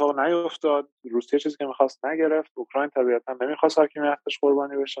 این اتفاق نیفتاد، روسیه چیزی که می‌خواست نگرفت، اوکراین طبیعتاً نمی‌خواست حاکمیتش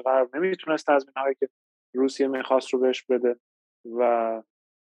قربانی بشه، غرب نمی‌تونست تضمین‌هایی که روسیه می‌خواست رو بهش بده و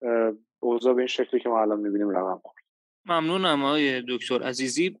اوضاع به این شکلی که ما الان می‌بینیم رقم خورد. ممنونم آقای دکتر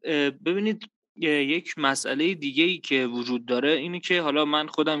عزیزی. ببینید یک مسئله دیگه‌ای که وجود داره اینه که حالا من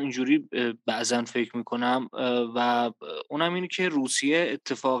خودم اینجوری بعضن فکر میکنم و اونم اینه که روسیه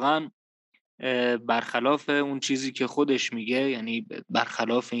اتفاقاً برخلاف اون چیزی که خودش میگه، یعنی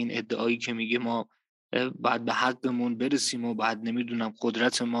برخلاف این ادعایی که میگه ما باید به حقمون برسیم و باید نمیدونم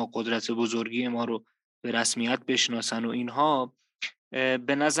قدرت بزرگی ما رو به رسمیت بشناسن و اینها،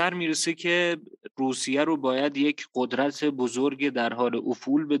 به نظر میرسه که روسیه رو باید یک قدرت بزرگ در حال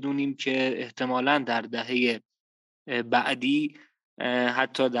افول بدونیم که احتمالاً در دهه بعدی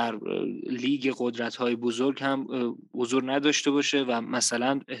حتی در لیگ قدرت‌های بزرگ هم حضور نداشته باشه و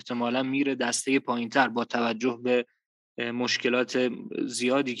مثلا احتمالاً میره دسته پایین‌تر با توجه به مشکلات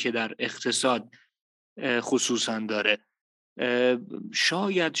زیادی که در اقتصاد خصوصاً داره.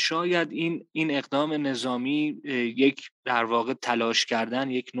 شاید این اقدام نظامی یک در واقع تلاش کردن،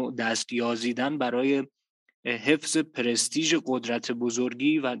 یک نوع دستیازیدن برای حفظ پرستیژ قدرت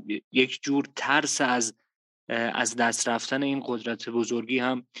بزرگی و یک جور ترس از دست رفتن این قدرت بزرگی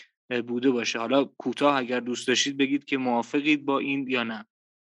هم بوده باشه. حالا کوتاه اگر دوست داشتید بگید که موافقید با این یا نه.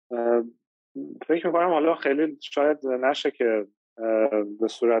 فکر میکنم حالا خیلی شاید نشه که به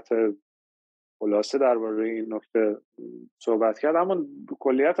صورت خلاصه درباره این نکته صحبت کرد، اما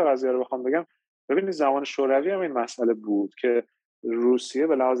کلیت قضیه رو بخوام بگم، ببینید زمان شوروی هم این مسئله بود که روسیه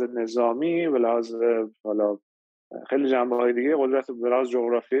به لحاظ نظامی، به لحاظ حالا خیلی جنبه‌های دیگه قدرت، به لحاظ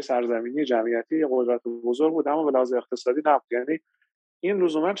جغرافیایی، سرزمینی، جمعیتی قدرت بزرگ بود، اما به لحاظ اقتصادی نبود. یعنی این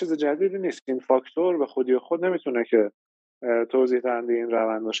لزوما چیز جدیدی نیست. این فاکتور به خودی خود نمیتونه که توضیح دهنده این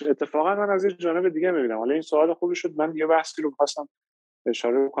روند باشه. اتفاقا من از این جانب دیگه میبینم، حالا این سوال خوبی شد، من یه بحثی رو خواستم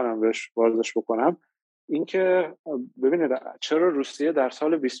اشاره بکنم بهش، بازش بکنم، اینکه ببینید چرا روسیه در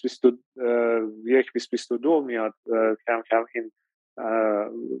سال 2022 میاد کم کم این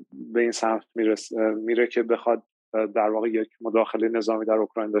به این سمت میره که بخواد در واقع یک مداخله نظامی در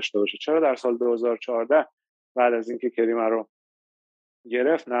اوکراین داشته باشه. چرا در سال 2014 بعد از اینکه کریمه رو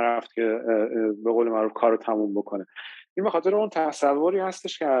گرفت نرفت که به قول معروف کارو تموم بکنه؟ این به خاطر اون تصوری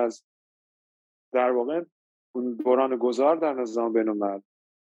هستش که از در واقع دوران گذار در نظام بین‌الملل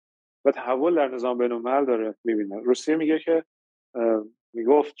و تحول در نظام بین‌الملل داره میبینه. روسیه میگه که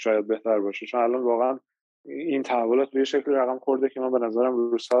میگفت شاید بهتر باشه، چون الان واقعا این تحولات به یه شکل رقم خورده که من به نظرم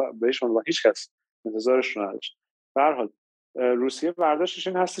روسا بهشون و هیچ کس انتظارش رو نداشت. به هر حال روسیه برداشتش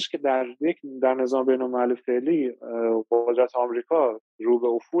این هستش که در نظام بین‌الملل فعلی قدرت آمریکا رو به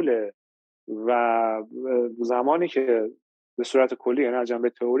افوله و زمانی که به صورت کلی، یعنی از جنبه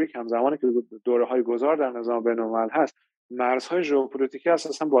تئوریک هم، زمانی که دوره‌های گذار در نظام بین‌الملل هست، مرزهای ژئوپلیتیکی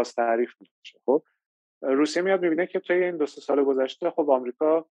اساساً باز تعریف میشه. خب روسیه میاد میبینه که طی این 2 سال گذشته خب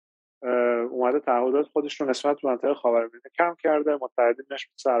آمریکا اومده تعهدات خودش رو نسبت به منطقه خاورمیانه کم کرده، متحدینش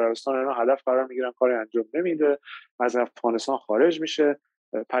مثل عربستان اینا هدف قرار میگیرن، کاری انجام نمیده، از افغانستان خارج میشه،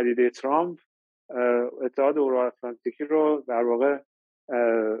 پدیده ترامپ اتحاد اوروااتلانتیکی رو در واقع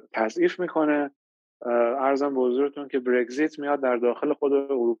تضعیف میکنه. عرضم به حضورتون که برگزیت میاد در داخل خود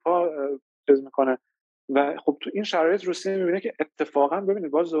اروپا چیز میکنه و خب تو این شرایط روسیه میبینه که اتفاقا،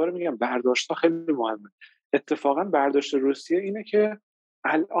 ببینید باز دوباره میگم برداشت‌ها خیلی مهمه، اتفاقا برداشت روسیه اینه که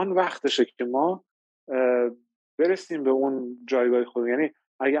الان وقتشه که ما برسیم به اون جایگاه خود. یعنی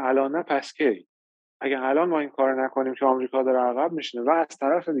اگه الان نه پس کی؟ اگه الان ما این کار نکنیم که آمریکا داره عقب میشینه و از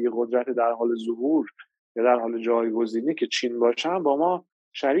طرف دیگه قدرت در حال ظهور یا در حال جایگزینی که چین باشه با ما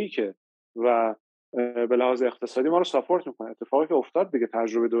شریکه و به لحاظ اقتصادی ما رو ساپورت میکنه. اتفاقی که افتاد دیگه،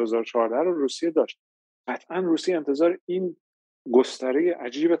 تجربه 2014 رو روسیه داشت. قطعا روسیه انتظار این گستره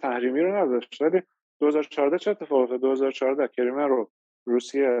عجیب تحریمی رو نداشت. ولی 2014 چه اتفاقی افتاد؟ 2014 کریمه رو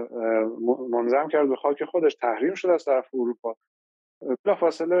روسیه منظم کرد به خاک خودش، تحریم شد از طرف اروپا،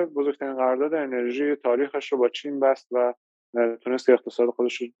 بلافاصله بزرگترین قرارداد انرژی تاریخش رو با چین بست و تونست اقتصاد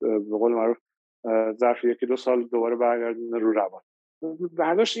خودش رو به قول معروف ظرف 1-2 سال دوباره برگردونه رو روال.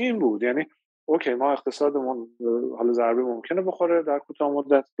 برداشت این بود، یعنی اوکی ما اقتصادمون حالا ضربه ممکنه بخوره در کوتاه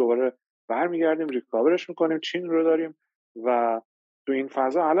مدت، دوباره برمیگردیم ریکاورش میکنیم، چین رو داریم و تو این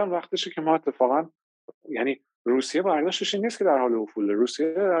فضا الان وقتشه که ما اتفاقا، یعنی روسیه برداشتش این نیست که در حال افوله،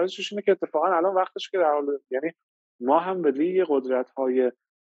 روسیه برداشتش اینه که اتفاقا الان وقتشه که در حال، یعنی ما هم به لیگ قدرت‌های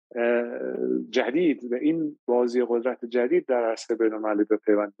جدید و این بازی قدرت جدید در عرصه بین‌المللی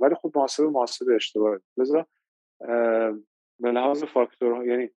بپیوندیم. ولی خب محاسبه اشتباهی. لذا به لحاظ فاکتورها،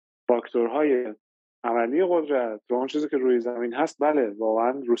 یعنی فاکتورهای عملی قدرت و اون چیزی که روی زمین هست، بله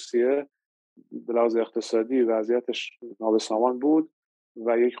واقعا روسیه به لحاظ اقتصادی وضعیتش نابسامان بود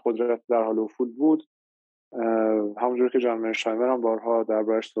و یک قدرت در حال افول بود. همونجوری که جان منشایمر هم بارها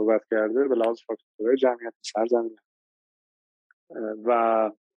دربارش صحبت کرده، به لحاظ فاکتورهای جمعیت سرزمین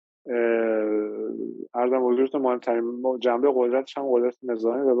و عرضم حضورتون مهمترین جنبه قدرتش هم قدرت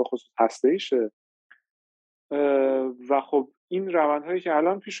نظامی و به خصوص هسته‌ایشه. و خب این روندهایی که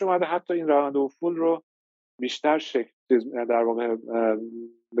الان پیش اومده، حتی این روند افول رو بیشتر شکل در واقع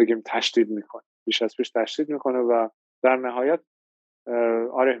بگیم تشدید میکنه، بیش از پیش تشدید میکنه و در نهایت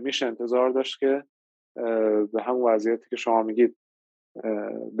آره میشه انتظار داشت که به همون وضعیتی که شما میگید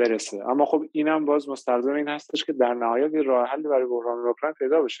برسه. اما خب اینم باز مستلزم این هستش که در نهایت یه راه حلی برای بحران اوکراین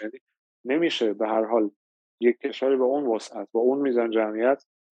پیدا بشه. یعنی نمیشه به هر حال یک کشوری با اون وسعت، با اون میزان جمعیت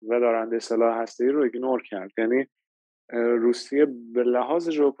و دارنده سلاح هسته‌ای رو ایگنور کرد. یعنی روسیه به لحاظ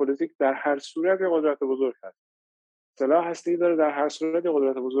ژئوپلیتیک در هر صورت یه قدرت بزرگ هست، سلاح هسته‌ای داره، در هر صورت یه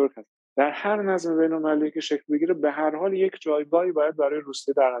قدرت بزرگ هست. در هر نظم بین‌المللی که شکل بگیره به هر حال یک جایگاهی باید برای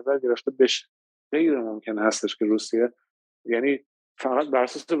روسیه در نظر گرفته بشه. غیر ممکن هستش که روسیه، یعنی فقط بر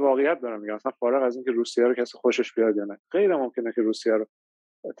اساس واقعیت دارم میگم، مثلا فارغ از اینکه روسیه رو کسی خوشش بیاد یا نه، غیر ممکنه که روسیه رو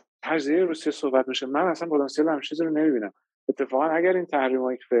تجزیه روسیه صحبت میشه. من اصلا پتانسیل همین چیزی رو نمیبینم. اتفاقا اگر این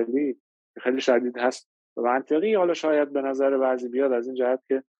تحریم‌های فعلی خیلی شدید هست و منطقی حالا شاید به نظر بعضی بیاد از این جهت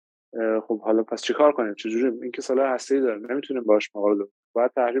که خب حالا پس چیکار کنیم، چجوری این که سلاح هسته‌ای داره نمیتونیم باهاش مقابله کنیم،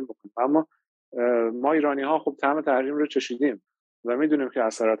 باید تحریم بکنیم. اما ما ایرانی‌ها خب طعم تحریم رو چشیدیم و میدونیم که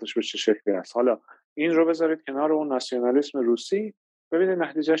اثراتش به چه شکلی است. حالا این رو بذارید کنار اون ناسیونالیسم روسی، ببینید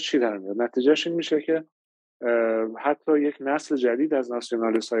نتیجهش چی در میاد. نتیجهش این میشه که حتی یک نسل جدید از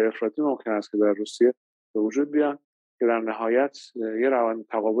ناسیونالیست‌های افراطی ممکن است که در روسیه به وجود بیان که در نهایت یه روند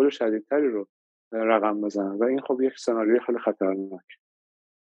تقابل شدیدتری رو رقم بزنن و این خب یک سناریوی خیلی خطرناک.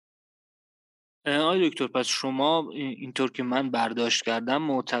 آقای دکتر، پس شما اینطور که من برداشت کردم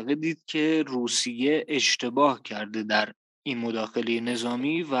معتقدید که روسیه اشتباه کرده در این مداخله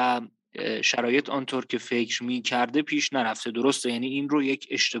نظامی و شرایط آنطور که فکر می کرده پیش نرفته، درسته؟ یعنی این رو یک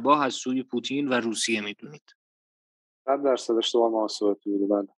اشتباه از سوی پوتین و روسیه میدونید؟ 100% اشتباه محاسباتی بوده.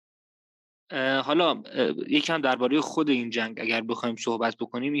 بله. حالا یکم درباره خود این جنگ اگر بخوایم صحبت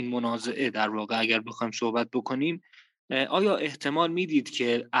بکنیم، این منازعه در واقع اگر بخوایم صحبت بکنیم، آیا احتمال میدید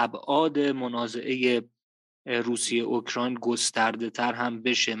که ابعاد منازعه روسیه اوکراین گسترده تر هم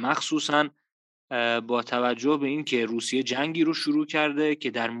بشه، مخصوصاً با توجه به این که روسیه جنگی رو شروع کرده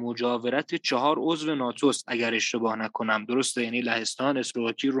که در مجاورت 4 عضو ناتو است اگر اشتباه نکنم، درسته؟ یعنی لهستان،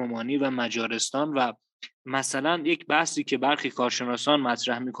 اسلواکی، رومانی و مجارستان. و مثلا یک بحثی که برخی کارشناسان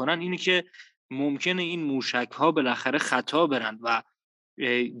مطرح میکنن اینه که ممکنه این موشک‌ها بالاخره خطا برن و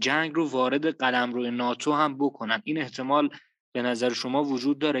جنگ رو وارد قلمرو ناتو هم بکنن. این احتمال به نظر شما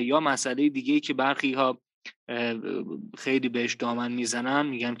وجود داره؟ یا مسئله دیگه‌ای که برخی ها خیلی بهش دامن میزنن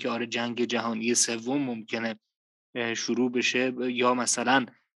میگن که آره جنگ جهانی سوم ممکنه شروع بشه، یا مثلا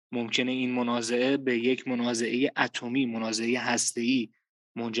ممکنه این منازعه به یک منازعه اتمی، منازعه هسته‌ای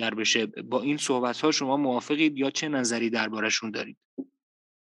منجر بشه. با این صحبت‌ها شما موافقید یا چه نظری دربارشون دارید؟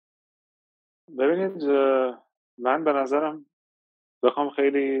 ببینید من به نظرم بخوام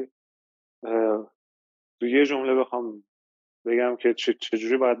خیلی توی یه جمله بخوام بگم که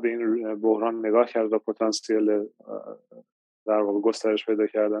چجوری باید به این بحران نگاه کرد و پتانسیل در واقع گسترش پیدا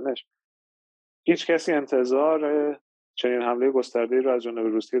کردنش، هیچ کسی انتظار چنین حمله گسترده‌ای رو از جانب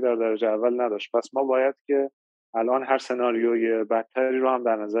روسیه در درجه اول نداشت. پس ما باید که الان هر سناریوی بدتری رو هم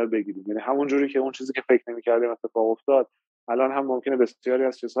در نظر بگیریم. یعنی همون جوری که اون چیزی که فکر نمی‌کردیم اتفاق افتاد، الان هم ممکنه بسیاری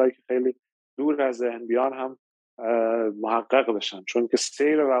از چیزهایی که خیلی دور از ذهن بیان هم محقق بشن، چون که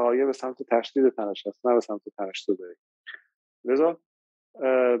سیر وقایع به سمت تشدید تنش است نه به سمت تنش‌زدایی. لذا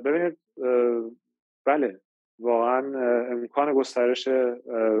ببینید بله واقعا امکان گسترش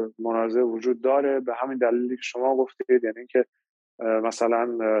منازعه وجود داره، به همین دلیلی که شما گفتید، یعنی اینکه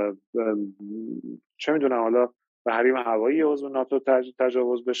مثلا چه میدونم حالا به حریم هوایی عضو ناتو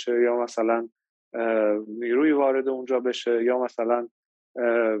تجاوز بشه، یا مثلا نیروی وارد اونجا بشه، یا مثلا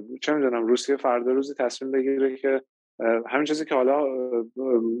چه میدونم روسیه فردا روزی تصمیم بگیره که همین چیزی که حالا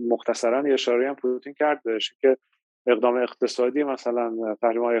مختصرا یه اشاره هم پوتین کرد بهش که اقدام اقتصادی، مثلا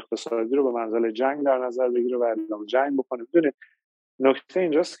تحریم‌های اقتصادی رو به منزله جنگ در نظر بگیره و اعلام جنگ بکنه. میدونید نکته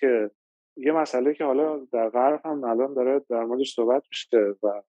اینجاست که یه مسئله که حالا در غرب هم الان داره در موردش صحبت میشه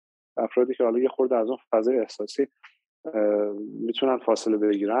و افرادی که حالا یه خورده از اون فضای احساسی میتونن فاصله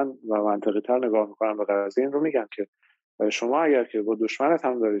بگیرن و منطقی تر نگاه میکنن به قضیه، این رو میگن که شما اگر که با دشمنت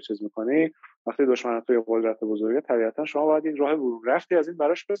هم داری چیز میکنی، وقتی دشمنت توی قدرت بزرگه طبیعتا شما باید این راه ورود رفتی از این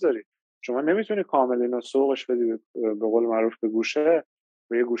براش بذاری. شما نمیتونی کامل اینو سوقش بدی به قول معروف به گوشه،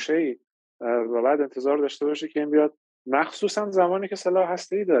 به یه گوشه‌ای و بعد انتظار داشته باشی که این بیاد، مخصوصا زمانی که سلاح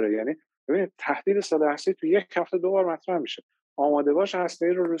هسته‌ای داره. یعنی ببینید تهدید سلاح هسته‌ای تو یک هفته 2 بار مطرح میشه. آماده باش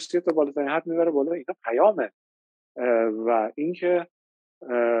هسته‌ای رو روسیه تا بالاترین حد میبره بالا، اینا پیامه. و اینکه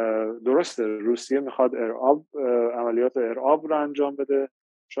درسته روسیه میخواد عملیات ارعاب رو انجام بده،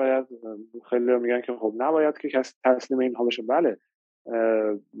 شاید خیلی میگن که خب نباید که کسی تسلیم اینها بشه. بله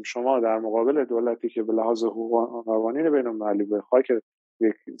شما در مقابل دولتی که به لحاظ حقوق قوانین بین‌المللی به خاک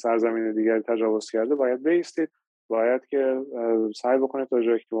یک سرزمین دیگری تجاوز کرده باید بایستید باید که سعی بکنه تا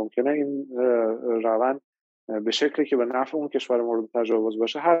جایی که ممکنه این روند به شکلی که به نفع اون کشور مورد تجاوز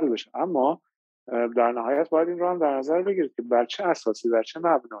باشه حل بشه. اما در نهایت باید این رو هم در نظر بگیرید که بر چه اساسی، بر چه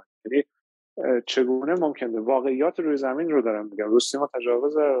مبنایی، یعنی چگونه ممکنه واقعیات روی زمین رو دارم میگم. روسیه ما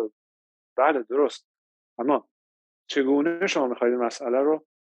تجاوز، بله درست، اما چگونه شما میخواید مسئله رو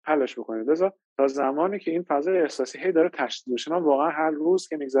حلش بکنید؟ لذا تا زمانی که این فضای احساسی هی داره تشدید میشه، من واقعا هر روز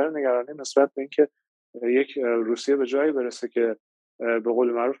که میگذره نگرانی نسبت به اینکه یک روسیه به جایی برسه که به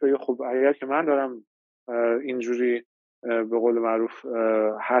قول معروف بگه خب اگر که من دارم اینجوری به قول معروف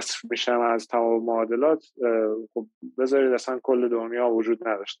حذف میشم از تمام معادلات، خب بذارید اصلا کل دنیا وجود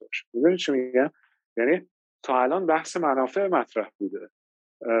نداشته باشه. میدونید چی میگم؟ یعنی تا الان بحث منافع مطرح بوده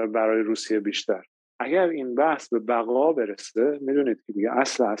برای روسیه بیشتر. اگر این بحث به بقا برسه، میدونید که دیگه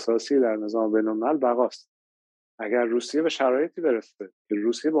اصل اساسی در نظام بین‌الملل بقاست. اگر روسیه به شرایطی برسه که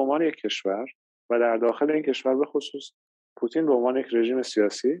روسیه به عنوان یک کشور و در داخل این کشور به خصوص پوتین به عنوان یک رژیم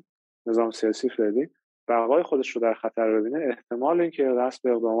سیاسی، نظام سیاسی فعلی، بقای خودش رو در خطر ببینه، احتمال اینکه دست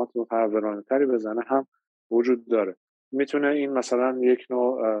به اقدامات متحورانه‌تری بزنه هم وجود داره. میتونه این مثلا یک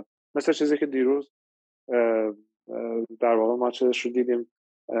نوع مثل چیزی که دیروز در واقع ما چیزش رو دیدیم،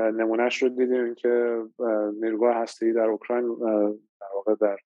 نمونهش رو دیدیم، این که نیروگاه هسته‌ای در اوکراین در واقع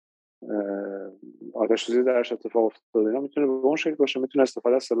در آتش سوزی درش اتفاق افتاده. اینا میتونه به اون شکل باشه، میتونه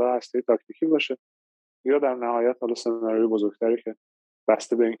استفاده از سلاح هسته‌ای تاکتیکی باشه، یا در نهایت حالا سناریوی بزرگتری که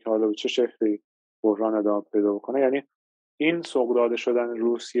بسته به اینکه حالا به چه شکلی بحران ادامه پیدا بکنه. یعنی این سوق داده شدن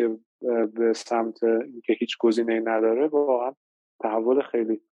روسیه به سمت اینکه هیچ گزینه‌ای نداره واقعا تحول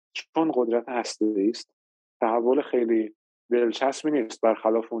خیلی، چون قدرت هسته‌ای است، تحول خیلی دلچسبی نیست،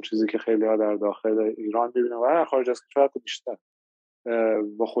 برخلاف اون چیزی که خیلی‌ها در داخل ایران می‌بینن و در خارج از کشور بیشتر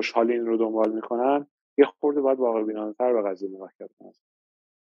با خوشحالی این رو دنبال میکنن. یه خورده باید واقع بینانه‌تر به قضیه نگاه کرد.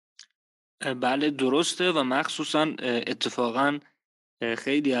 بله درسته، و مخصوصا اتفاقا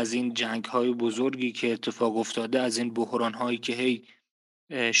خیلی از این جنگ‌های بزرگی که اتفاق افتاده، از این بحران‌هایی که هی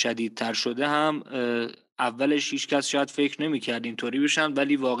شدیدتر شده هم اولش هیچ کس شاید فکر نمی‌کرد اینطوری بشن،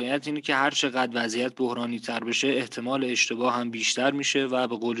 ولی واقعیت اینه که هر چقدر وضعیت بحرانی تر بشه احتمال اشتباه هم بیشتر میشه و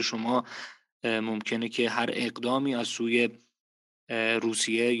به قول شما ممکنه که هر اقدامی از سوی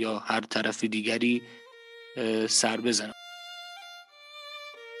روسیه یا هر طرف دیگری سر بزنه.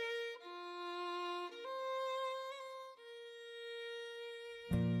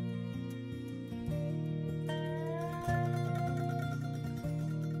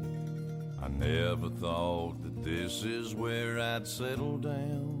 Never thought that this is where I'd settle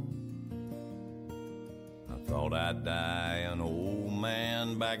down. I thought I'd die an old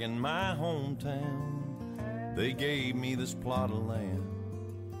man back in my hometown. They gave me this plot of land,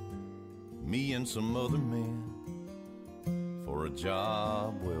 me and some other men, for a job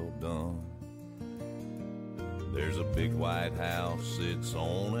well done. There's a big white house sits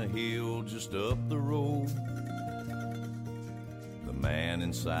on a hill just up the road. The man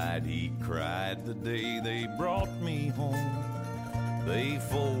inside, he cried the day they brought me home. They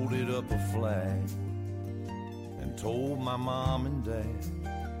folded up a flag and told my mom and dad,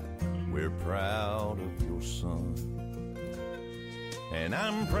 we're proud of your son. And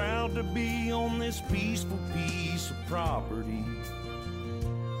I'm proud to be on this peaceful piece of property.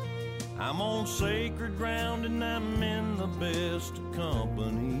 I'm on sacred ground and I'm in the best of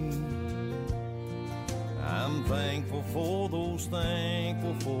company. I'm thankful for those,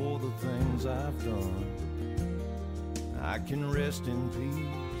 thankful for the things I've done. I can rest in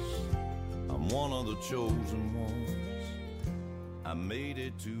peace. I'm one of the chosen ones. I made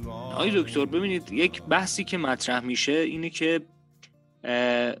it to all. آقای دکتر ببینید، یک بحثی که مطرح میشه اینه که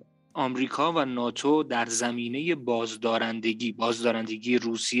آمریکا و ناتو در زمینه بازدارندگی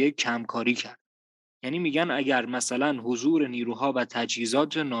روسیه کمکاری کرد. یعنی میگن اگر مثلا حضور نیروها و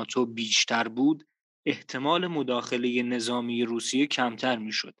تجهیزات ناتو بیشتر بود، احتمال مداخله نظامی روسیه کمتر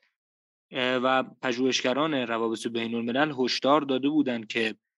میشد و پژوهشگران روابط بین الملل هشدار داده بودند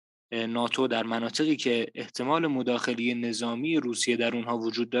که ناتو در مناطقی که احتمال مداخله نظامی روسیه در اونها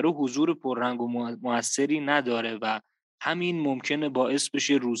وجود داره حضور پررنگ و مؤثری نداره و همین ممکنه باعث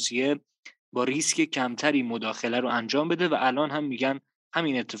بشه روسیه با ریسک کمتری مداخله رو انجام بده و الان هم میگن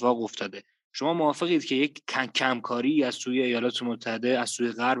همین اتفاق افتاده. شما موافقید که یک کمکاری از سوی ایالات متحده، از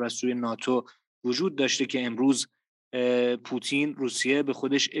سوی غرب، از سوی ناتو وجود داشته که امروز پوتین روسیه به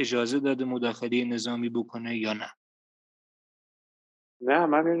خودش اجازه داده مداخله نظامی بکنه یا نه؟ نه،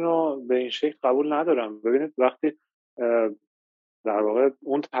 من اینو به این شکل قبول ندارم. ببینید وقتی در واقع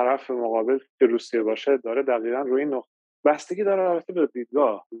اون طرف مقابل که روسیه باشه داره دقیقاً روی این نقطه بستگی داره البته به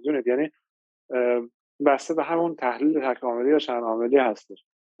دیدگاه، میدونید، یعنی بسته به همون تحلیل تکاملی یا چند عاملی هستش.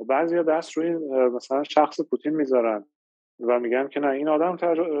 و بعضیا دست روی مثلا شخص پوتین میذارن و میگن که نه این آدم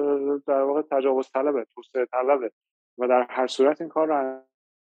در واقع تجاوز طلبه، توسعه طلبه و در هر صورت این کار رو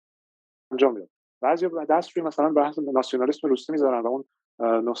انجام میده. بعضیا دست روی مثلا بحث ناسیونالیسم روسی میذارن و اون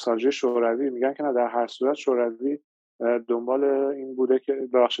نوستالژی شوروی، میگن که نه در هر صورت شوروی دنبال این بوده که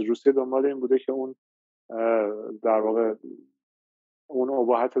روسیه دنبال این بوده که اون در واقع اون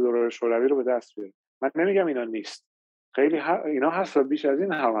اباحت دوره شوروی رو به دست بیاره. من نمیگم اینا نیست، خیلی اینا هست و بیش از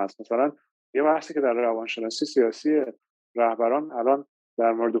این هم هست. مثلا یه بحثی که در روانشناسی سیاسی رهبران الان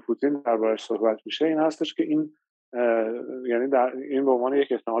در مورد پوتین دربارش صحبت میشه این هستش که این یعنی در این به عنوان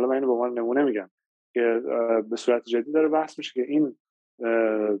یک احتمال، من اینو به عنوان نمونه میگم که به صورت جدی داره بحث میشه که این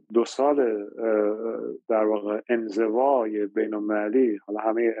 2 سال در واقع انزوای بین‌المللی حالا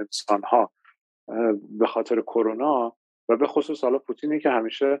همه انسان‌ها به خاطر کرونا و به خصوص حالا پوتینی که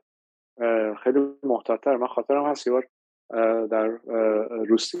همیشه خیلی محتاط‌تر. من خاطرم هست یه بار در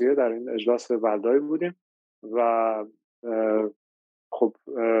روسیه در این اجلاس ولدای بودیم و خب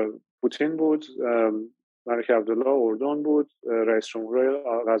پوتین بود، ملک عبدالله اردن بود، رئیس جمهور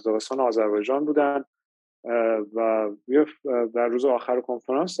قزاقستان و آذربایجان بودن و در روز آخر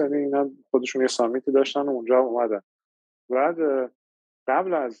کنفرانس یعنی اینا خودشون یه سامیتی داشتن و اونجا اومدن. بعد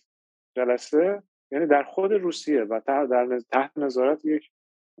قبل از جلسه یعنی در خود روسیه و تحت نظارت یک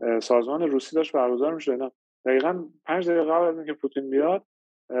سازمان روسی داشت برگزار میشه، اینا دقیقاً 5 دقیقه قبل از اینکه پوتین بیاد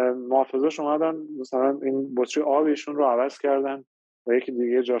محافظاش اومدن مثلا این بطری آبشون رو عوض کردن و یکی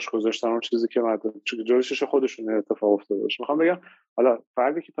دیگه جاش گذاشتن اون چیزی که جلوشش خودشون اتفاق افتاده باشه. میخوام بگم حالا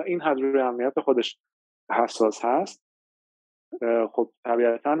فردی که تا این حد روی امنیت خودش حساس هست، خب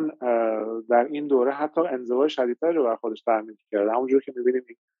طبیعتاً در این دوره حتی انزوای شدیدتر رو بر خودش تحمیل کرده. همونجور که می‌بینیم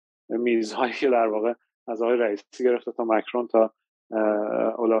میزهایی که در واقع از آقای رئیسی گرفته تا مکرون تا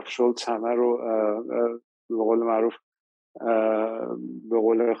اولاف شولتز همه رو به قول معروف به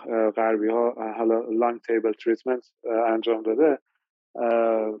قول غربی ها حالا لانگ تیبل تریتمنت انجام داده.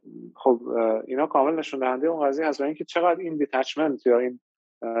 خب اینا کامل نشون دهنده اون قضیه هست و اینکه چقدر این دیتچمنت یا این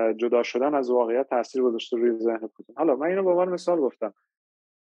جدا شدن از واقعیت تاثیر گذاشته روی ذهن پوتین. حالا من اینو به عنوان مثال گفتم.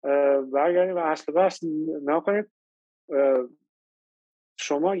 برگردیم به اصل بحث. نکنید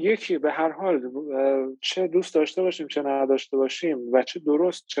شما یکی به هر حال چه دوست داشته باشیم چه نداشته باشیم و چه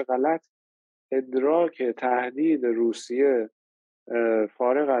درست چه غلط، ادراک تهدید روسیه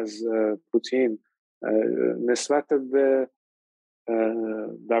فارغ از پوتین نسبت به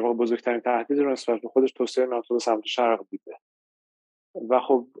در واقع بزرگترین تهدید رو نسبت به خودش توسعه ناتو به سمت شرق دیده و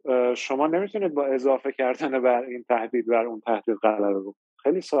خب شما نمیتونید با اضافه کردن بر این تهدید بر اون تهدید غلبه بکنید.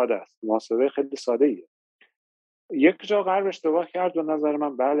 خیلی ساده است، محاسبه خیلی ساده ایه. یک جا غرب اشتباه کرد و نظر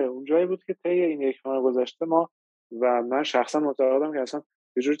من بله اون جایی بود که طی این 1 ماه گذشته ما و من شخصا معتقدم که اصلا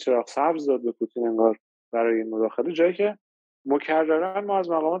یه جور چراغ سبز داد به پوتین انگار برای این مداخله، جایی که مکررن ما از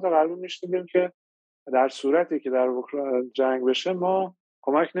مقامات غربی میشنیدیم که در صورتی که در اوکراین جنگ بشه ما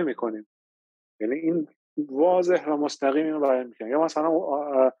کمک نمی‌کنیم. یعنی این واضح و مستقیم اینو بیان می‌کنه. یا مثلا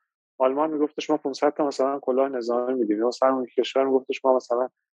آلمان میگفتش ما 500 تا مثلا کلاه نظامی میدیم، یا مثلا اون کشور میگفتش ما مثلا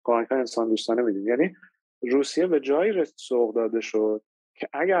کمک‌های انسان دوستانه میدیم. یعنی روسیه به جایی سوق داده شد که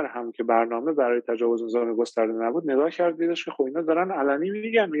اگر هم که برنامه برای تجاوز نظامی گسترده نبود، نگاه کرد دیدش که خب اینا دارن علنی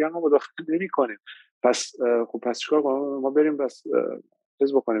میگن ما مداخله نمی‌کنیم، پس خب پس چیکار کنیم؟ ما بریم بس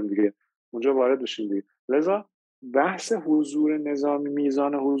چیز بکنیم دیگه، اونجا وارد بشیم دیگه. لذا بحث حضور نظامی،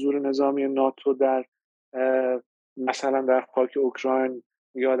 میزان حضور نظامی ناتو در مثلا در خاک اوکراین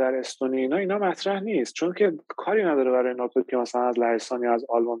یا در استونی اینا مطرح نیست، چون که کاری نداره برای ناتو که مثلا از لهستان یا از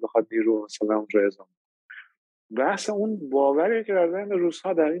آلمان بخواد نیرو مثلا اونجا اعزام. بحث اون باوری که در ذهن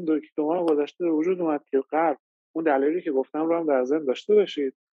روس‌ها در این 2 ماه گذشته به وجود اومد که غرب اون دلایلی که گفتم رو هم در ذهن داشته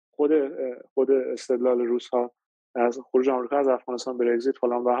باشید. خود استدلال روس‌ها از خروج آمریکا از افغانستان، برگزیت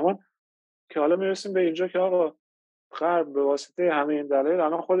فلان بهمان، که حالا میرسیم به اینجا که آقا غرب به واسطه همه این دلایل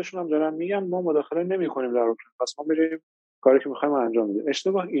الان خودشون هم دارن میگن ما مداخله نمی‌کنیم در اوکراین، پس ما میریم کاری که می‌خوایم انجام بدیم.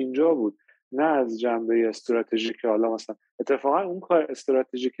 اشتباه اینجا بود، نه از جنبه استراتژیک که حالا مثلا اتفاقا اون کار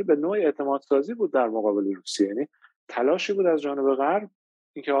استراتژیکی به نوع اعتماد سازی بود در مقابل روسیه، یعنی تلاشی بود از جانب غرب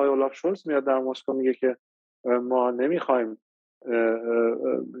اینکه آقای اولاف شولتز میاد در مسکو میگه که ما نمی‌خوایم،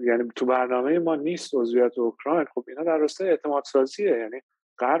 یعنی تو برنامه ما نیست عضویت اوکراین. خب اینا در راستای اعتماد سازیه، یعنی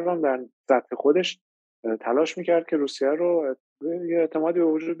غرب هم در سطح خودش تلاش میکرد که روسیه رو یه اعتمادی به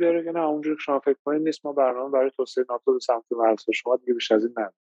وجود بیاره که نه اونجوری که شما فکر کنید نیست، ما برنامه برای توسعه ناتو به سمت مرزهای شما دیگه بیش از این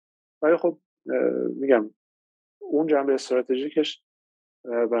نداریم. ولی خب میگم اون جنبه استراتژیکش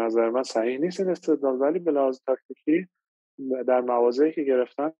به نظر من صحیح نیست این استدلال، ولی به لحاظ تاکتیکی در مواضعی که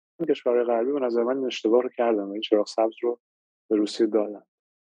گرفتن کشورهای غربی به نظر من اشتباه رو کردن و این چراغ سبز رو به روسیه دادن.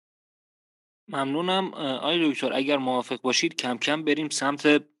 ممنونم. آقای دکتر اگر موافق باشید کم کم بریم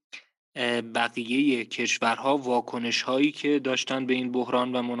سمت بقیه کشورها واکنش هایی که داشتن به این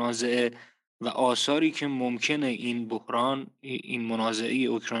بحران و منازعه و آثاری که ممکنه این بحران، این منازعه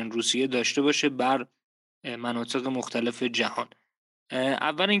اوکراین روسیه داشته باشه بر مناطق مختلف جهان.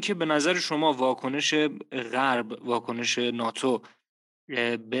 اول اینکه به نظر شما واکنش غرب، واکنش ناتو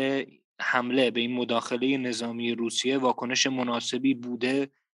به حمله، به این مداخله نظامی روسیه واکنش مناسبی بوده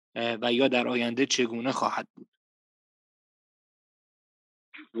و یا در آینده چگونه خواهد بود؟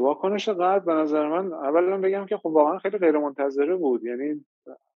 واکنش غرب به نظر من اولا بگم که خب واقعا خیلی غیر منتظره بود. یعنی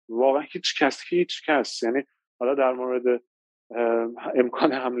واقعا هیچ کس یعنی حالا در مورد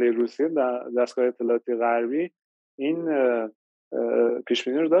امکان حمله روسیه در دستگاه اطلاعاتی غربی این پیش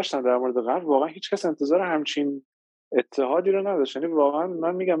بینی رو داشتن. در مورد غرب واقعا هیچ کس انتظار همچین اتحادی رو نداشت. یعنی واقعا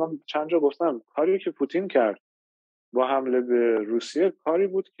من میگم، من چند جا گفتم کاری که پوتین کرد با حمله به روسیه کاری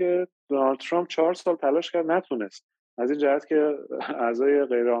بود که دونالد ترامپ 4 سال تلاش کرد نتونست. از این جهت که اعضای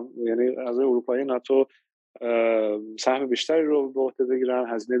یعنی اعضای اروپایی ناتو سهم بیشتری رو به عهده بگیرن،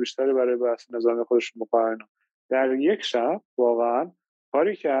 هزینه بیشتری برای بحث نظامی خودشون بکنن. در یک شب واقعا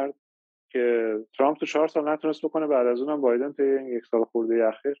کاری کرد که ترامپ تو 4 سال نتونست بکنه. بعد از اونم بایدن توی این 1 سال خورده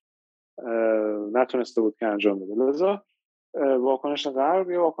اخیر نتونسته بود که انجام بده. لذا واکنش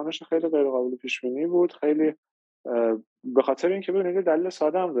غرب یه واکنش خیلی غیر قابل پیش بینی بود. خیلی به خاطر اینکه ببینید دلیل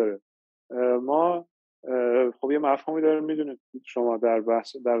ساده هم داره. ما خب یه مفهومی داریم، میدونید شما در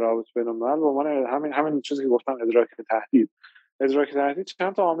بحث در روابط بین‌الملل، به عنوان همین چیزی که گفتم ادراک تهدید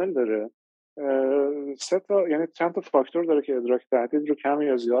چند تا عامل داره. 3 تا، یعنی چند تا فاکتور داره که ادراک تهدید رو کم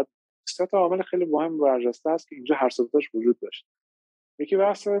یا زیاد. 3 تا عامل خیلی مهم و برجسته است که اینجا هر سه تاش وجود داشت. یکی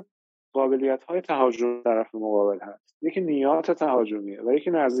بحث قابلیت‌های تهاجم طرف مقابل هست، یکی نیات تهاجمیه و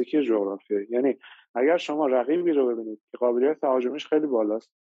یکی نزدیکی جغرافیایی. یعنی اگر شما رقیبی رو ببینید که قابلیت تهاجمیش خیلی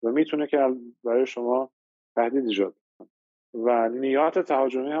بالاست و میتونه که برای شما تهدید ایجاد کنه و نیات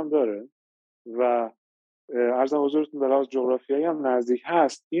تهاجمی هم داره و عرضم حضورتون به لحاظ جغرافیایی هم نزدیک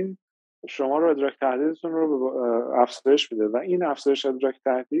هست، این شما رو ادراک تهدیدتون رو افزایش میده. و این افزایش ادراک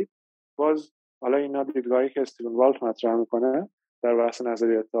تهدید باز حالا اینا دیدگاهی که استیون والت مطرح میکنه در بحث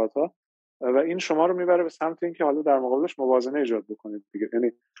نظریه اتحادها، و این شما رو میبره به سمت اینکه حالا در مقابلش موازنه ایجاد بکنید دیگه.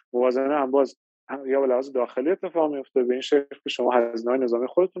 یعنی موازنه هم باز یا به لحاظ داخلی اتفاق میفته، به این شکل که شما هزینه‌های نظامی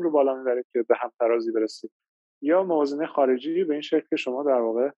خودتون رو بالا میبرید که به هم ترازی برسید، یا موازنه خارجی به این شکل که شما در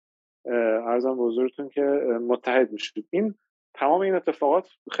واقع عرضم به حضورتون که متحد میشید. این تمام این اتفاقات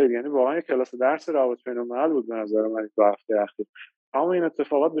خیلی، یعنی واقعا یک کلاس درس روابط بین‌الملل بود به نظر من تو هفته اخیر. تمام این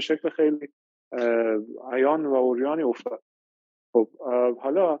اتفاقات به شکل خیلی عیان و عریانی افتاد. خب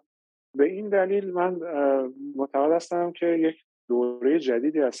حالا به این دلیل من معتقد هستم که یک دوره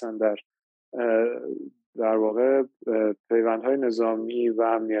جدیدی هستن در واقع پیوندهای نظامی و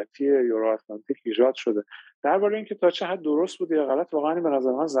امنیتی یورو آتلانتیک ایجاد شده. درباره اینکه تا چه حد درست بود یا غلط واقعا به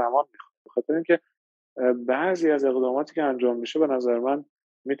نظر من زمان میخواد، بخاطر اینکه بعضی از اقداماتی که انجام میشه به نظر من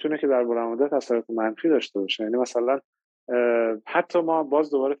میتونه که در بلند مدت اثرات منفی داشته باشه. یعنی مثلا حتی ما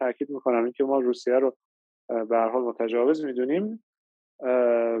باز دوباره تاکید میکنم اینکه ما روسیه رو به هر حال متجاوز میدونیم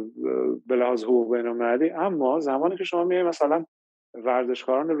به لحاظ حقوق بین‌المللی، اما زمانی که شما میای مثلا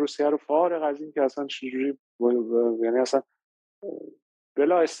ورزشکاران روسیه رو فارغ از این که اصلا چجوری، یعنی اصلا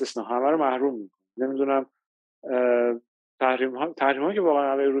بلا استثنا همه رو محروم میکنه، نمیدونم تحریم‌هایی که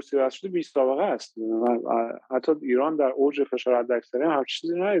واقعا علیه روسیه وضع شده بی سابقه است. حتی ایران در اوج فشار حداکثری هم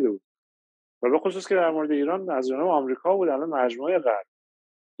چیزی ندیده بود و به خصوص که در مورد ایران از جانب آمریکا بود، الان مجموعه غرب.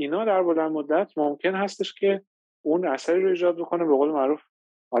 اینا در بلند مدت ممکن هستش که اون اثری رو ایجاد بکنه، به قول معروف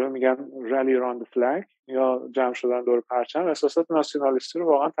حالا میگن رلی راند فلگ یا جمع شدن دور پرچم. احساسات ناسیونالیستی رو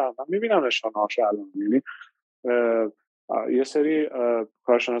واقعا تقریبا میبینم نشانه‌هاش الان. یعنی یه سری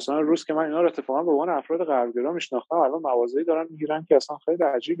کارشناسان روس که من اینا رو اتفاقا به عنوان افراد غربگرا میشناختم الان مواضعی دارن میگیرن که اصلا خیلی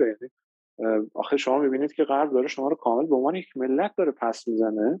عجیبه. یعنی آخه شما میبینید که غرب داره شما رو کامل به عنوان یک ملت داره پس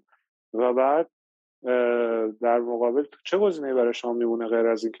میزنه و بعد در مقابل چه گزینه‌ای برای شما میمونه غیر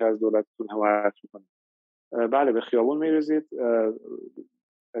از این که از دولتتون حمایت میکنید؟ بله به خیابون میریزید،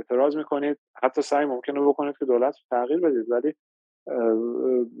 اعتراض میکنید، حتی سعی ممکنه بکنید که دولت رو تغییر بدید، ولی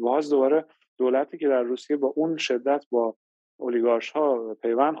باز دوباره دولتی که در روسیه با اون شدت با اولیگارش ها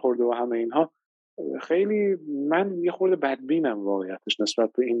پیوند خورده و همه اینها، خیلی من یه خورده بدبینم واقعیتش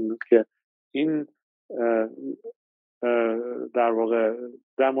نسبت به این که این در واقع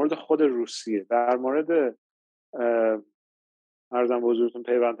در مورد خود روسیه، در مورد عرضم به حضورتون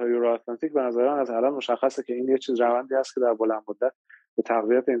پیوندهای یورو آتلانتیک، به نظر من از الان مشخصه که این یه چیز روندی هست که در بلند مدت به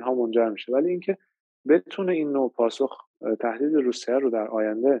تقویت اینها منجر میشه. ولی اینکه بتونه این نوع پاسخ تهدید روسیه رو در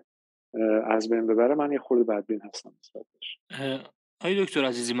آینده از بین ببره، من یه خورده بدبین هستم نسبتش. آقای دکتر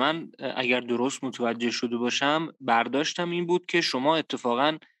عزیزی، من اگر درست متوجه شده باشم برداشتم این بود که شما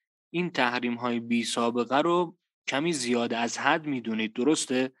اتفاقاً این تحریم‌های بی سابقه رو کمی زیاد از حد میدونید،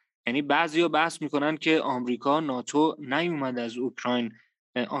 درسته؟ یعنی بعضیا بحث میکنن که آمریکا، ناتو نیومد از اوکراین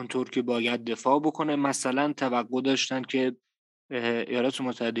آنطور که باید دفاع بکنه. مثلا توقع داشتن که ایالات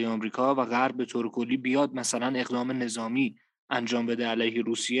متحده آمریکا و غرب به طور کلی بیاد مثلا اقدام نظامی انجام بده علیه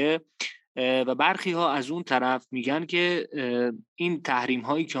روسیه، و برخی ها از اون طرف میگن که این تحریم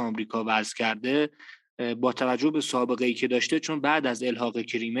هایی که آمریکا وضع کرده با توجه به سابقه ای که داشته، چون بعد از الحاق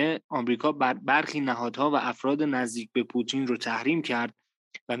کریمه آمریکا برخی نهادها و افراد نزدیک به پوتین رو تحریم کرد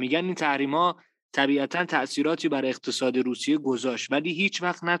و میگن این تحریم ها طبیعتاً تأثیراتی بر اقتصاد روسیه گذاشت، ولی هیچ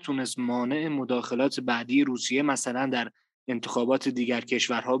وقت نتونست مانع مداخلات بعدی روسیه مثلا در انتخابات دیگر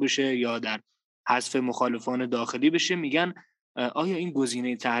کشورها بشه یا در حذف مخالفان داخلی بشه. میگن آیا این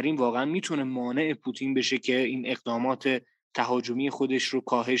گزینه تحریم واقعا میتونه مانع پوتین بشه که این اقدامات تهاجمی خودش رو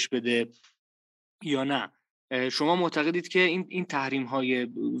کاهش بده یا نه؟ شما معتقدید که این تحریم‌های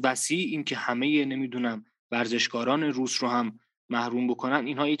وسیع، این که همه نمیدونم ورزشکاران روس رو هم محروم بکنن،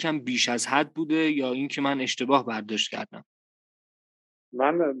 اینها یکم بیش از حد بوده یا این که من اشتباه برداشت کردم؟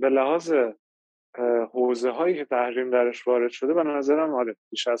 من به لحاظ حوزه هایی که تحریم درش وارد شده به نظرم آره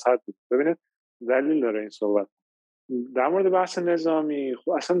بیش از حد بود. ببینید دلیل داره این صحبت. در مورد بحث نظامی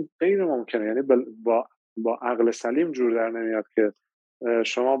خب اصلا غیر ممکنه، یعنی با عقل سلیم جور در نمیاد که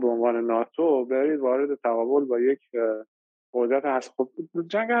شما به عنوان ناتو برید وارد تقابل با یک قدرت هست. خب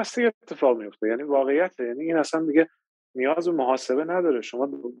جنگ هستی اتفاق میفته، یعنی واقعیته، یعنی این اصلا دیگه نیاز به محاسبه نداره. شما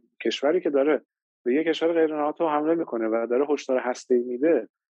کشوری که داره به یک کشور غیر ناتو حمله میکنه و داره هشدار هسته‌ای میده،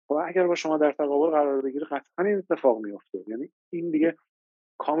 خب اگر با شما در تقابل قرار بگیره قطعا این اتفاق میفته. یعنی این دیگه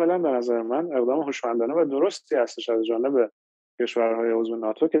کاملا به نظر من اقدام هوشمندانه و درستی هستش از جانب کشورهای عضو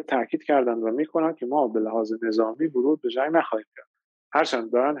ناتو که تاکید کردن و میکنن که ما به لحاظ نظامی ورود به جنگ نخواهیم کرد،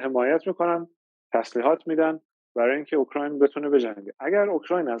 هرچند دارن حمایت میکنن، تسلیحات میدن برای اینکه اوکراین بتونه بجنگه. اگر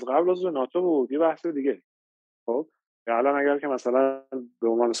اوکراین از قبل عضو ناتو بود یه بحث دیگه. خب الان اگر که مثلا به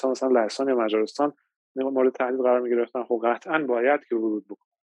عنوان مثلا لهستان یا مجارستان مورد تهدید قرار میگرفتن، خب قطعا باید که ورود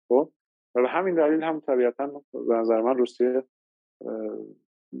بکنه. خب و به همین دلیل هم طبیعتا به نظر من روسیه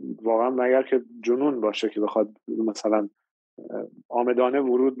واقعا مگر که جنون باشه که بخواد مثلا آمدانه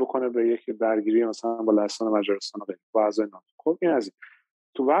ورود بکنه به یک درگیری مثلا با لهستان و مجارستان و اعضای ناتو. خب این از این.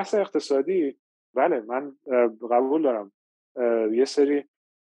 تو بحث اقتصادی بله من قبول دارم یه سری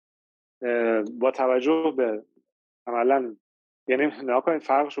با توجه به عملاً، یعنی نگاه کنید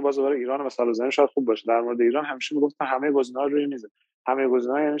فرقش رو باز دوباره ایران مثلا بزنیم شاید خوب باشه. در مورد ایران همیشه میگفتن همه گزینه‌ها روی میزه. همه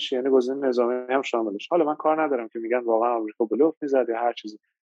گزینه‌ها یعنی چی؟ یعنی گزینه نظامی هم شاملش. حالا من کار ندارم که میگن واقعا آمریکا بلوف میزد یا هر چیزی،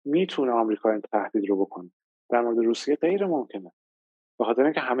 میتونه آمریکا این تهدید رو بکنه. در مورد روسیه غیر ممکنه، به خاطر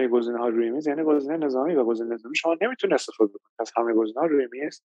اینکه همه گزینه‌ها روی میز یعنی گزینه نظامی و گزینه نظامی شما نمیتونه استفاده بکنید. پس همه گزینه‌ها روی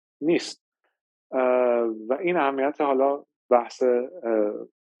میز نیست و این اهمیت حالا بحث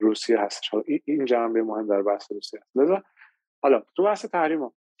روسیه هستش. حالا این جنبه مهم در بحث روسیه هست. لذا حالا تو بحث تحریم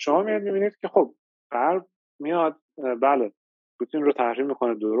شما میبینید که خب غرب میاد بله پوتین رو تحریم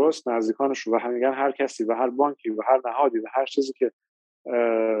میکنه، درست، نزدیکانش رو و میگن هر کسی و هر بانکی و هر نهادی و هر چیزی که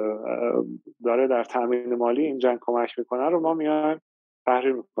داره در تامین مالی این جنگ کمک میکنه رو ما میایم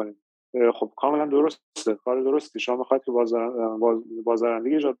تحریم میکنیم. خب کاملا درسته، کار درستی. شما میخواید که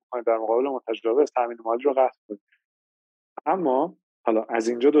بازارندگی ایجاد بکنید در مقابل متجاوز، تامین مالی رو قطع کنید. اما حالا از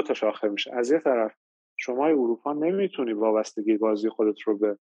اینجا دو تا شاخه میشه. از یه طرف شما اروپا نمیتونی وابستگی گازی خودت رو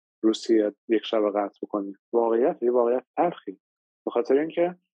به روسیه یک شب قطع بکنی. واقعیت تلخی، به خاطر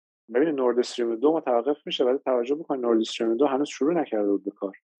اینکه ببینید نورد استریم 2 متوقف میشه، ولی توجه بکنید نورد استریم 2 هنوز شروع نکرده بود به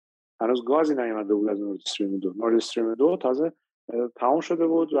کار، هنوز گازی نیومده بود از نورد استریم 2. نورد استریم 2 تازه تمام شده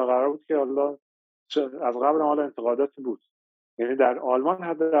بود و قرار بود که حالا از قبل حالا انتقاداتی بود. یعنی در آلمان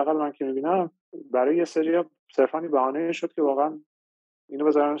حداقل من که میبینم برای یه سری صرفاً بهانه شد که واقعا اینو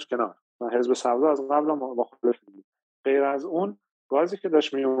بذارنش کنار. حزب سبزا از قبل مخالف بود. غیر از اون گازی که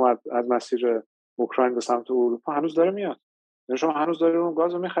داشت میومد از مسیر اوکراین به سمت اروپا هنوز داره میاد. یعنی شما هنوز داری اون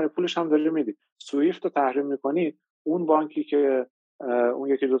گازو میخری، پولش هم داری میدی. سوئیفت رو تحریم میکنی، اون بانکی که اون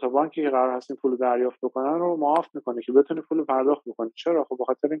یکی دو تا بانکی که قرار هست این پول دریافت بکنن رو معاف میکنه که بتونی پول پرداخت بکنی. چرا؟ خب به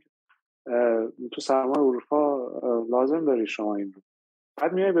خاطر اینکه تو سرمایه اروپا لازم داری شما این رو.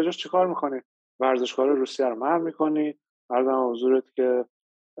 بعد میای به جاش چیکار میکنی؟ ورزشکارای روسیه رو منع میکنی. عرضم حضورت که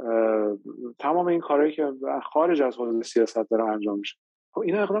تمام این کارهایی که خارج از حوزه سیاست داره انجام میشه، خب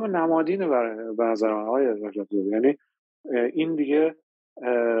این اقدام نمادینه به نظر من آقای رجب‌زاده. یعنی این دیگه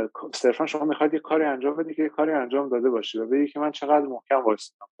صرفا شما میخواید یه کاری انجام بدی که یه کاری انجام داده باشی و بگی که من چقدر محکم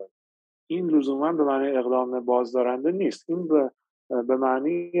وایسادم. این لزوما به معنی اقدام بازدارنده نیست. این به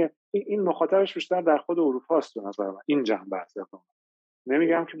معنی این مخاطبش بیشتر در خود اروپا است به نظر من. این جنبه است اقدام.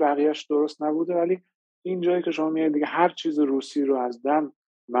 نمیگم که بقیه‌اش درست نبوده، ولی این جایی که شما میاد دیگه هر چیز روسی رو از دم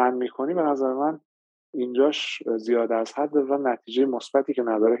منع میکنی به نظر من اینجاش زیاد از حد و نتیجه مثبتی که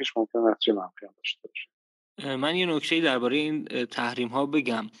نداره هیچ ممکنه نتیجه منفی هم داشته باشه. من یه نکته درباره این تحریم ها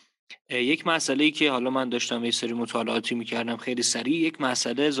بگم. یک مسئله‌ای که حالا من داشتم یه سری مطالعاتی میکردم خیلی سریع، یک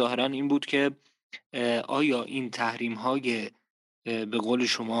مسئله ظاهرا این بود که آیا این تحریم های به قول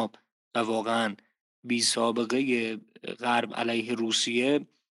شما و واقعا بی سابقه غرب علیه روسیه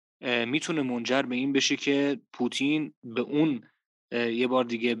میتونه منجر به این بشه که پوتین به اون یه بار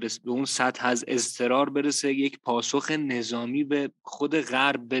دیگه به اون سطح از اضطرار برسه، یک پاسخ نظامی به خود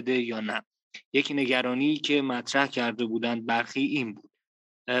غرب بده یا نه؟ یک نگرانی که مطرح کرده بودند برخی این بود.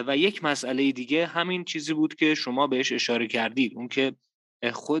 و یک مسئله دیگه همین چیزی بود که شما بهش اشاره کردید، اون که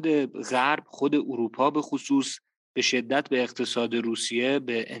خود غرب، خود اروپا به خصوص به شدت به اقتصاد روسیه،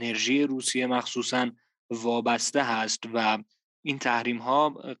 به انرژی روسیه مخصوصاً وابسته هست و این تحریم ها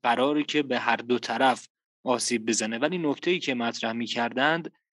قراره که به هر دو طرف آسیب بزنه. ولی نکته‌ای که مطرح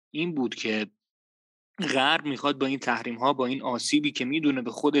می‌کردند این بود که غرب میخواد با این تحریم ها، با این آسیبی که میدونه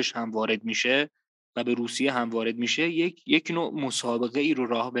به خودش هم وارد میشه و به روسیه هم وارد میشه، یک نوع مسابقه ای رو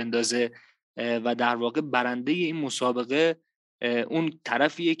راه بندازه و در واقع برنده این مسابقه اون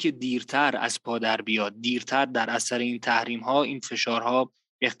طرفیه که دیرتر از پا در بیاد، دیرتر در اثر این تحریم ها، این فشارها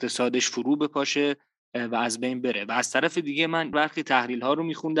اقتصادش فرو بپاشه و از بین بره. و از طرف دیگه من برخی تحلیل ها رو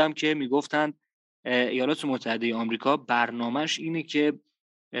میخوندم که میگفتند ایالات متحده آمریکا برنامهش اینه که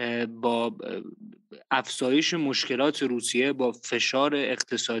با افزایش مشکلات روسیه، با فشار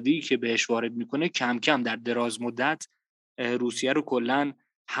اقتصادی که بهش وارد میکنه، کم کم در دراز مدت روسیه رو کلاً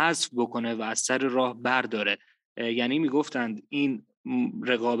حذف بکنه و از سر راه برداره. یعنی میگفتند این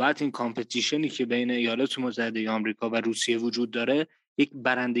رقابت، این کامپتیشنی که بین ایالات متحده آمریکا و روسیه وجود داره یک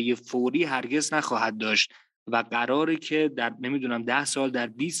برنده فوری هرگز نخواهد داشت و قراره که در نمیدونم 10 سال، در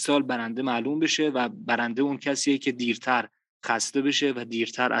 20 سال برنده معلوم بشه و برنده اون کسیه که دیرتر خسته بشه و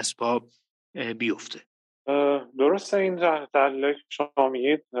دیرتر از پا بیفته. درسته این تحلیل که شما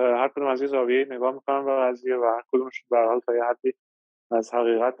میگید هر کدوم از این زاویه نگاه میکنن و قضیه و هر کدومشون به هر حال تا یه حدی از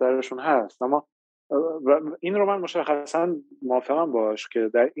حقیقت درشون هست، اما این رو من مشخصا موافقم باش که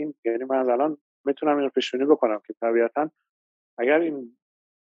در این، یعنی من الان میتونم این رو پیش بینی بکنم که طبیعتا اگر این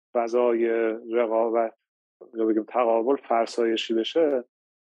فضای رقابت یا بگیم تقابل فرسایشی بشه،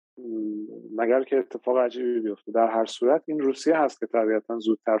 مگر که اتفاق عجیبی بیفته، در هر صورت این روسیه هست که طبیعتا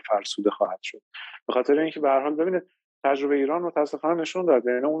زودتر فرسوده خواهد شد. به خاطر اینکه به هر حال ببینید تجربه ایران متاسفانه نشون داد،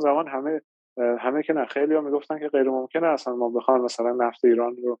 یعنی اون زمان همه که نه، خیلی‌ها میگفتن که غیر ممکنه اصلا ما بخوام مثلا نفت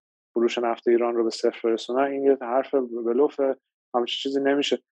ایران رو، فروش نفت ایران رو به صفر برسونن، این یه حرف بلوف، همچین چیزی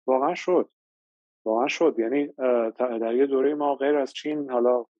نمیشه. واقعا شد. یعنی در یه دوره ما غیر از چین،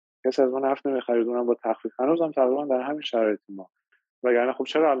 حالا کسی از ما نفت نمیخرید، اونم با تخفیف، هنوزم تقریبا در همین شرایط ما. وگرنه خب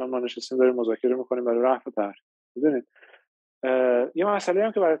چرا الان ما نشستیم داریم مذاکره میکنیم برای رفع تحریم؟ میدونید یه مسئله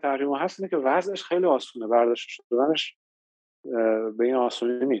هم که برای تحریم هست اینه که وضعش خیلی آسونه، برداشت شدنش به این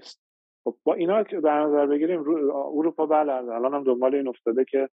آسونی نیست. خب با اینا که در نظر بگیریم، اروپا بله الان هم دنبال این افتاده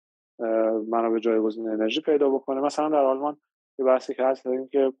که منابع جایگزین انرژی پیدا بکنه. مثلا در آلمان یه بحثی که هست این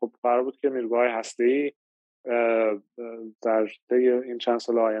که خب قرار بود که نیروهای هسته‌ای در طی این چند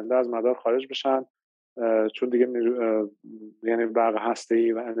سال آینده از مدار خارج بشن، چون دیگه یعنی برق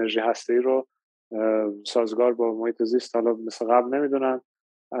هسته‌ای و انرژی هسته‌ای رو سازگار با محیط زیست حالا مثل قبل نمیدونن.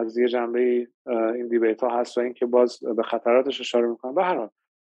 از یه جنبه این دیبیت ها هست و این که باز به خطراتش اشاره میکنن. به هر حال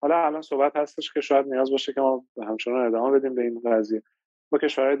حالا الان صحبت هستش که شاید نیاز باشه که ما همچنان ادامه بدیم به این قضیه، با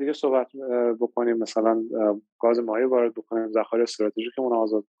کشورهای دیگه صحبت بکنیم، مثلا گاز مایع وارد بکنیم، ذخایر استراتژیکمون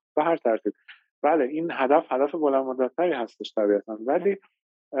آزاد به هر ترتیب. بله این هدف بلند مدت‌تری هستش طبیعتاً، ولی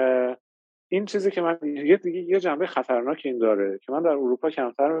این چیزی که من یه جنبه خطرناک این داره که من در اروپا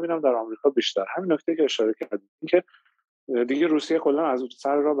کمتر می‌بینم، در آمریکا بیشتر. همین نکته که اشاره کردیم، اینکه دیگه روسیه کلا از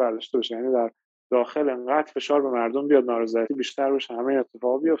سر راه برداشته بشه، یعنی در داخل انقدر فشار به مردم بیاد، نارضایتی بیشتر بشه، همه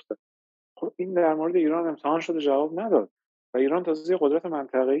اتفاقا بیفته. خب این در مورد ایران امتحان شده جواب نداد و ایران تازه قدرت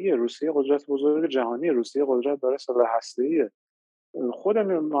منطقه‌ایه، روسیه قدرت بزرگ جهانی، روسیه قدرت داره سلاح هسته‌ایه. خود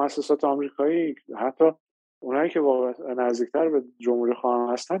مؤسسات آمریکایی، حتی اونایی که واقعا نزدیکتر به جمهوری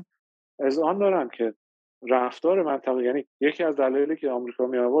خواهان هستن، اذعان دارن که رفتار منطقه، یعنی یکی از دلایلی که آمریکا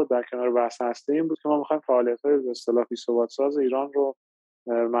می آورد در کنار بحث هسته این بود که ما می‌خوایم فعالیت‌های به اصطلاح بی‌ثبات‌ساز ایران رو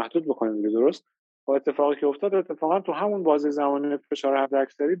محدود بکنیم دیگه. درست؟ با اتفاقی که افتاد، اتفاقا تو همون بازه زمانی فشار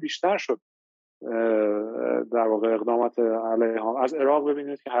حداکثری بیشتر شد. در واقع اقدامات علیه ها از عراق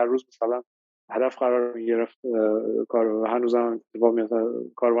ببینید که هر روز مثلا هدف قرار می‌گرفت، هنوز هم اتفاق میفته،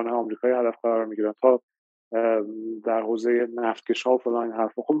 کاروان‌های آمریکایی هدف قرار می‌گیرن تا در حوزه نفتکش‌ها و فلان این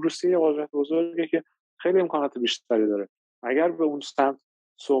حرفا. خب روسیه قدرت بزرگی که خیلی امکانات بیشتری داره، اگر به اون سمت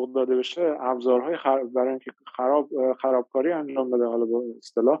سوق داده بشه ابزارهای برای اینکه خرابکاری انجام بده، حالا با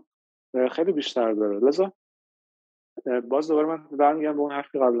اصطلاح خیلی بیشتر داره. لذا باز دوباره من برمیگردم به اون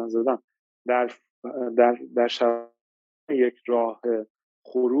حرفی قبلا زدم، در یک راه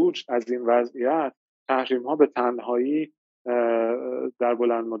خروج از این وضعیت تحریم‌ها به تنهایی در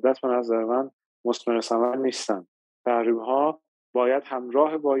بلند مدت به نظر من مثمر ثمر نیستن. تحریم‌ها باید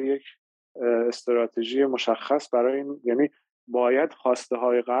همراه با یک استراتژی مشخص برای این، یعنی باید خواسته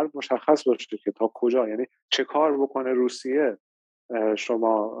های غرب مشخص باشه که تا کجا، یعنی چه کار بکنه روسیه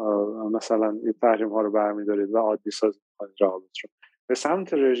شما مثلا این تحریم ها رو برمی‌دارید و عادی سازی می‌کنید روابط رو. به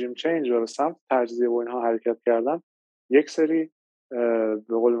سمت رژیم چینج و به سمت تجزیه و اینها حرکت کردن یک سری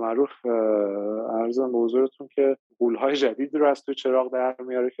به قول معروف عرضم به حضورتون که غول‌های جدید رو از توی چراغ در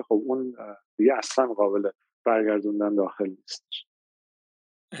میاره که خب اون دیگه اصلا قابل برگردوندن داخل نیستش.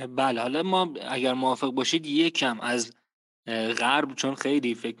 بله، حالا ما اگر موافق باشید یکم از غرب، چون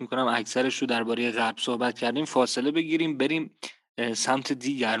خیلی فکر میکنم اکثرش رو درباره غرب صحبت کردیم، فاصله بگیریم بریم سمت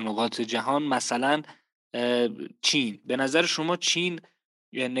دیگر نقاط جهان، مثلا چین. به نظر شما چین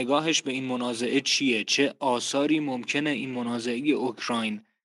نگاهش به این منازعه چیه؟ چه آثاری ممکنه این منازعه اوکراین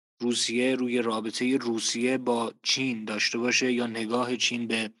روسیه روی رابطه روسیه با چین داشته باشه، یا نگاه چین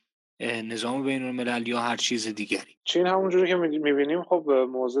به نظام بین الملل یا هر چیز دیگری؟ چین همونجوری که میبینیم خب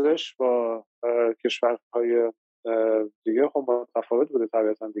موضوعش با کشورهای دیگه خب متفاوت بوده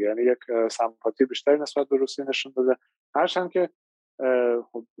طبیعتاً دیگه، یعنی یک سمپاتی بیشتری نسبت به روسیه نشون داده، هرچند که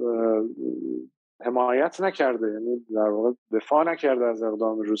خب حمایت نکرده، یعنی در واقع دفاع نکرده از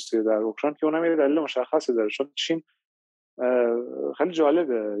اقدام روسیه در اوکراین، که اونم یه دلیل مشخصی داره. چون چین خیلی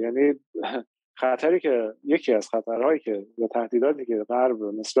جالبه، یعنی خطری که یکی از خطرهایی که یا تهدیداتی که غرب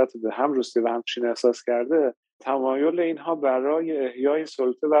نسبت به هم روسیه و هم چین احساس کرده، تمایل اینها برای احیای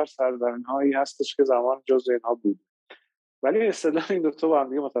سلطه بر سرزمین‌هایی هستش که زمان جزء اینها بود. ولی اصطلاح این دو تا با هم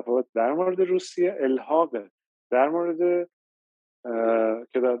دیگه متفاوت. در مورد روسیه الحاقه، در مورد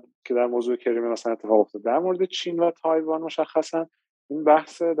که در موضوع کریمه مثلا اتفاق افتاد، در مورد چین و تایوان مشخصا این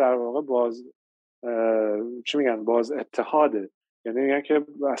بحث در واقع باز اتحاده، یعنی میگن که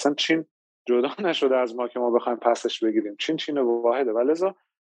اصلا چین جدا نشده از ما که ما بخوایم پسش بگیریم، چین واحده. ولذا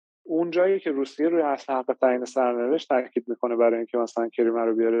اون جایی که روسیه روی اصل حق تعیین سرنوشت تاکید میکنه برای اینکه مثلا کریمه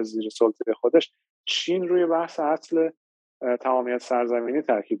رو بیاره زیر سلطه خودش، چین روی بحث اصل تمامیت سرزمینی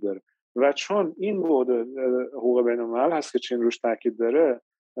تاکید داره. و چون این بود حقوق بین الملل هست که چین روش تاکید داره،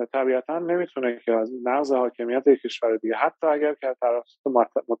 طبیعتا نمیتونه که از نقض حاکمیت یک کشور دیگه، حتی اگر که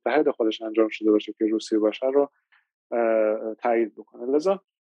توسط متحد خودش انجام شده باشه که روسیه باشه، رو تایید بکنه. لذا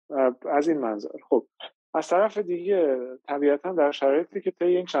از این منظر خب از طرف دیگه طبیعتا در شرایطی که طی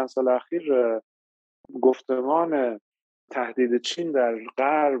این چند سال اخیر گفتمان تهدید چین در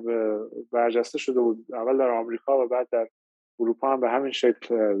غرب برجسته شده بود، اول در آمریکا و بعد در اروپا هم به همین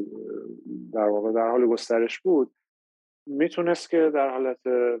شکل در واقع در حال گسترش بود، میتونست که در حالت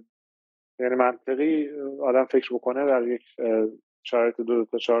یعنی منطقی آدم فکر بکنه در یک شرایط 2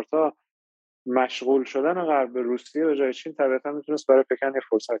 تا 4 تا مشغول شدن غرب به روسیه به جای چین طبیعتا میتونست برای پکن یک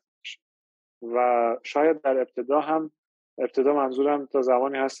فرصت باشه. و شاید در ابتدا منظورم تا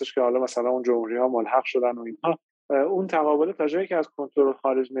زمانی هستش که حالا مثلا اون جمهوری‌ها ملحق شدن و اینها، اون تقابل تا جایی که از کنترل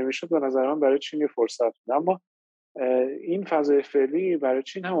خارج نمیشد به نظر من برای چین فرصت بود. اما این فضای فعلی برای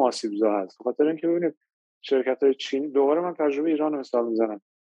چین هم آسیب‌زا هست، به خاطر اینکه ببینید شرکت‌های چینی، دوباره من تجربه ایران رو مثال میزنم،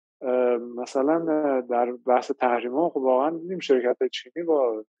 مثلا در بحث تحریم‌ها خب واقعا دیدیم شرکت‌های چینی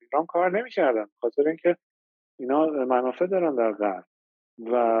با ایران کار نمی‌کردن، به خاطر اینکه اینا منافع دارن در غرب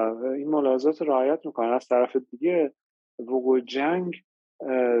و این ملاحظات رعایت میکنن. از طرف دیگه وقوع جنگ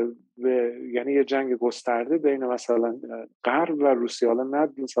یعنی یه جنگ گسترده بین مثلا غرب و روسیه، حالا نه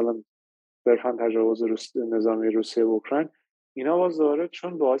مثلا صرفاً تجاوز نظامی روسیه و اوکراین، اینا باز داره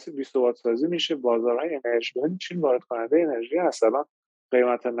چون باعث بی‌ثبات سازی میشه بازارهای انرژی. چین وارد کننده انرژی هست، الان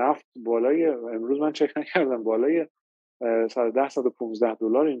قیمت نفت بالای، امروز من چک نکردم، بالای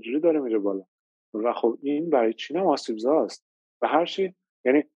 $110-115 اینجوری داره میره بالا و خب این برای چین هم آسیب‌زاست. و هر چی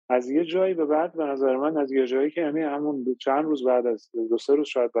یعنی از یه جایی به بعد به نظر من، از یه جایی که یعنی همون چند روز بعد از 2-3 روز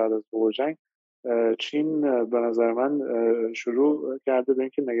شاید بعد از جنگ، چین به نظر من شروع کرده به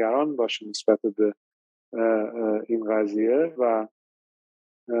اینکه نگران باشه نسبت به این قضیه و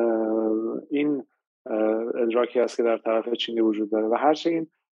این ادراکی هست که در طرف چینی وجود داره و هر چه این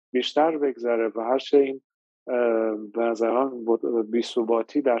بیشتر بگذره و هر چه این به نظر من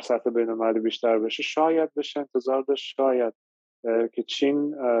بی‌ثباتی در سطح بین‌المللی بیشتر بشه، شاید بشه انتظار داشت شاید که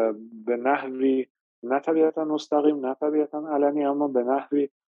چین به نحوی نه طبیعتا مستقیم نه طبیعتا علنی، اما به نحوی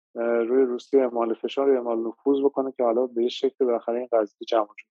روی روسیه اعمال فشار یا اعمال نفوذ بکنه که حالا به یه شکل بالاخره این قضیه جمع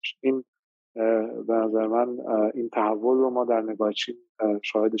بشه. این به نظر من این تحول رو ما در نگاه چین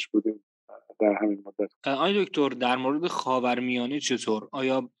شاهدش بودیم در همین مدت. آقای دکتر در مورد خاورمیانه چطور؟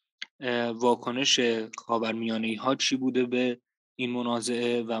 آیا واکنش خاورمیانه‌ای‌ها چی بوده به این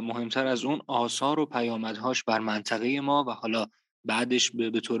منازعه و مهمتر از اون آثار و پیامدهاش بر منطقه ما و حالا بعدش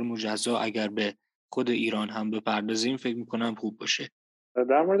به طور مجزا اگر به خود ایران هم بپردازیم فکر میکنم خوب باشه.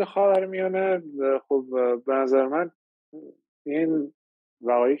 در مورد خاورمیانه خب به نظر من این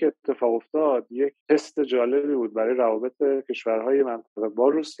وقایعی که اتفاق افتاد یک تست جالبی بود برای روابط کشورهای منطقه با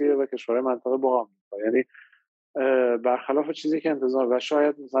روسیه و کشورهای منطقه با آمریکا. یعنی برخلاف چیزی که انتظار و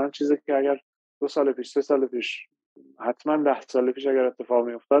شاید مثلا چیزی که اگر 2 سال پیش 3 سال پیش حتما 10 سال پیش اگر اتفاق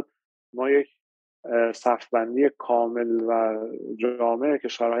می افتاد ما یک صفبندی کامل و جامع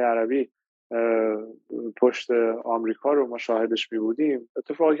کشورهای عربی پشت آمریکا رو مشاهدش می بودیم.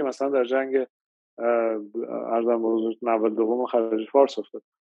 اتفاقی که مثلا در جنگ ارزم به حضورتون اول دوم خلیج فارس افتاد.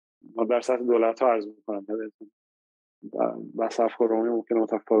 ما در سطح دولت ها عرض میکنم بس افکار رومی ممکنه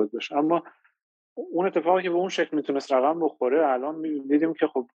متفاوت باشه، اما اون اتفاقی که به اون شکل میتونست رقم بخوره الان دیدیم که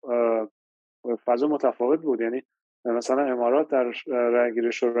خب فضا متفاوت بود. یعنی مثلا امارات در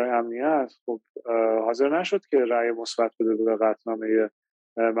رأیگیری شورای امنیت خب حاضر نشد که رأی مثبت بده به قطعنامه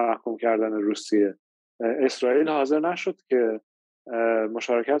محکوم کردن روسیه. اسرائیل حاضر نشد که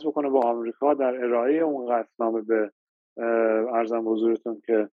مشارکت بکنه با آمریکا در ارائه اون قطعنامه به ارزم به حضورتون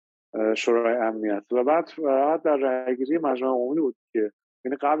که شورای امنیت. و بعد در رأیگیری مجمع عمومی بود که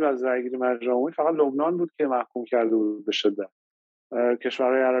یعنی قبل از رأیگیری مجمع عمومی فقط لبنان بود که محکوم کرده بود به شدت.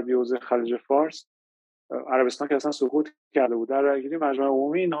 کشورهای عربی حوزه خلیج فارس، عربستان که اصلا سقوط کرده بود در رأیگیری مجمع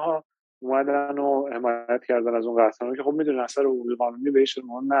عمومی، اینها اومدن و حمایت کردن از اون قطعنامه که خب میدونن اثر عمومی قانونی بهش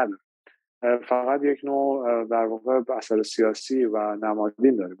نداره، فقط یک نوع در واقع اثر سیاسی و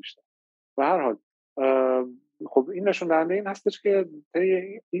نمادین داره بیشتر. به هر حال خب این نشون دهنده این هستش که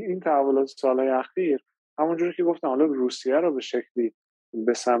این تحولات سالهای اخیر همونجوری که گفتم حالا روسیه رو به شکلی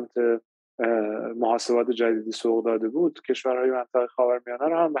به سمت محاسبات جدیدی سوق داده بود، کشورهای منطقه خاورمیانه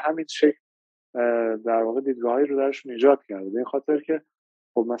رو هم به همین شکل در واقع دیدگاهایی رو درشون ایجاد کرده. به این خاطر که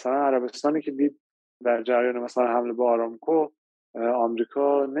خب مثلا عربستانی که دید در جریان مثلا حمله به آرامکو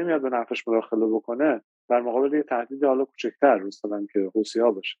آمریکا نمیاد به نفعش مداخله بکنه در مقابل یه تهدید حالا کوچکتر مثلا که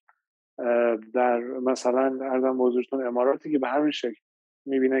حوثی‌ها باشه، در مثلا ارزم به حضورتون اماراتی که به همین شکل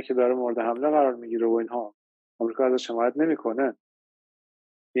میبینه که داره مورد حمله قرار میگیره و اینها آمریکا ازش حمایت نمیکنه،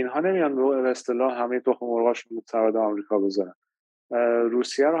 اینها نمیان به اصطلاح همه تخم مرغاشون رو سبد آمریکا بذارن.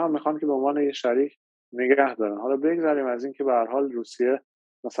 روسیه رو هم میخوان که به عنوان یه شریک نگه دارن. حالا بگذاریم از این که به هر حال روسیه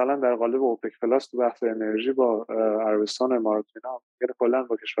مثلا در قالب اوپک پلاس تو بحث انرژی با عربستان و امارات اینا یعنی کلا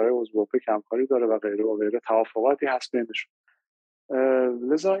با کشورهای عضو اوپک همکاری داره و غیره و غیره، توافقاتی هست بینشون.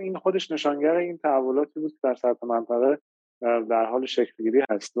 لذا این خودش نشانگر این تحولاتی بود که در سطح منطقه در حال شکل‌گیری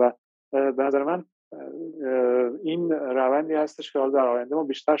هست و به نظر من این روندی هستش که در آینده ما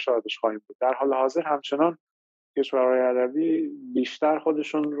بیشتر شاهدش خواهیم بود. در حال حاضر همچنان کشورهای عربی بیشتر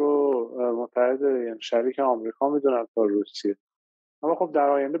خودشون رو متحد یعنی شریک آمریکا میدونن تا روسیه، اما خب در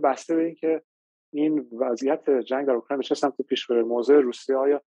آینده بسته به این که این وضعیت جنگ در اوکراین به چه سمت پیش بره، موضع روسیه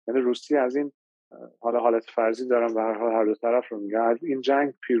آیا یعنی روسیه از این حالت فرضی دارن به هر حال هر دو طرف رو میگن از این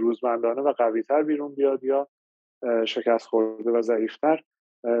جنگ پیروزمندانه و قوی‌تر بیرون بیاد یا شکست خورده و ضعیف‌تر،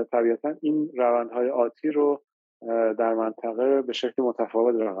 طبیعتاً این روندهای آتی رو در منطقه به شکل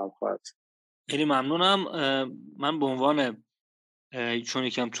متفاوت رقم خواهد. خیلی ممنونم. من به عنوان چون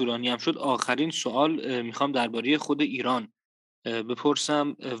یکم طولانی هم شد آخرین سوال میخوام درباره خود ایران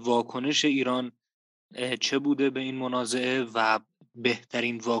بپرسم. واکنش ایران چه بوده به این منازعه و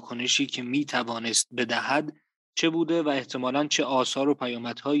بهترین واکنشی که میتوانست بدهد چه بوده و احتمالاً چه آثار و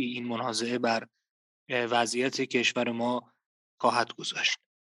پیامدهایی این منازعه بر وضعیت کشور ما خواهد گذاشت؟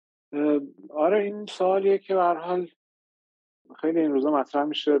 آره این سوالیه که به هر حال خیلی این روزا مطرح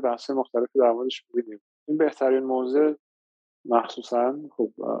میشه، بحث مختلفی در موردش می‌بینیم. این بهترین موضع مخصوصاً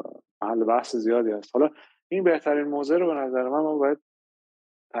خب محل بحث زیادی هست. حالا این بهترین موضع رو به نظر من ما باید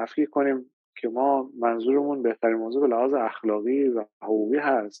تفکیک کنیم که ما منظورمون بهترین موضع به لحاظ اخلاقی و حقوقی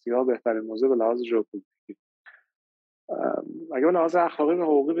هست یا بهترین موضع به لحاظ ژئوپلیتیکی. اگه به لحاظ اخلاقی و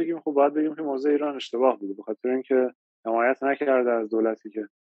حقوقی بگیم خب باید بگیم که موضع ایران اشتباه بوده به خاطر اینکه حمایت نکرده از دولتی که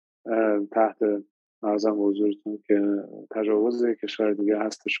تحت ارزم به حضورتون که تجاوز کشور دیگه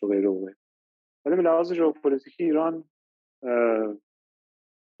هستش و غیره و غیره. ولی به لحاظ ژئوپلیتیکی ایران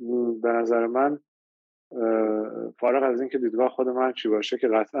به نظر من فارغ از اینکه دیدگاه خود من چی باشه که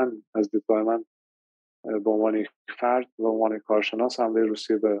قطعا از دیدگاه من به عنوان فرد و به عنوان کارشناس حمله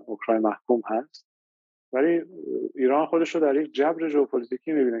روسیه به اوکراین محکوم هست، ولی ایران خودش رو در یک جبر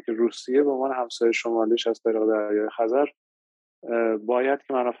ژئوپلیتیکی می‌بینه که روسیه به عنوان همسایه شمالیش از طریق دریای خزر باید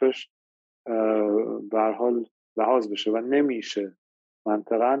که منافعش به هر حال لحاظ بشه و نمیشه.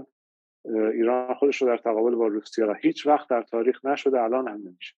 منطقاً ایران خودش رو در تقابل با روسیه و هیچ وقت در تاریخ نشده، الان هم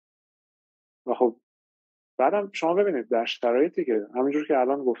نمیشه. و خب بعدم شما ببینید در شرایطی که همینجور که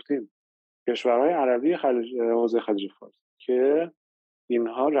الان گفتیم کشورهای عربی حوزه خلیج فارس که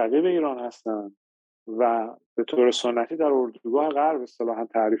اینها رقیب ایران هستن و به طور سنتی در اردوگاه غرب اصطلاحاً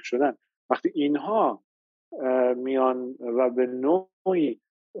تعریف شدن، وقتی اینها میان و به نوعی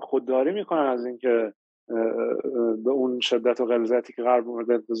خودداری میکنن از اینکه به اون شدت و غلظتی که غرب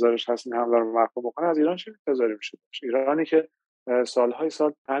مورد انتظارش هست این حمله رو محکوم بکنه، از ایران چه انتظاری میشه؟ ایرانی که سالهای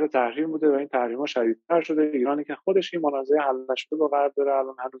سال تحت تحریم بوده و این تحریم‌ها شدیدتر شده، ایرانی که خودش این منازعه حل نشده با غرب داره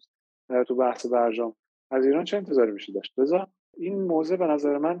الان هنوز تو بحث برجام، از ایران چه انتظاری میشه داشت؟ لذا این موضوع به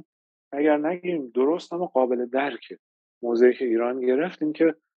نظر من اگر نگیم درست اما قابل درکه. موضعی که ایران گرفت این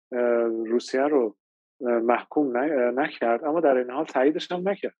که روسیه رو محکوم نکرد اما در این حال تاییدش هم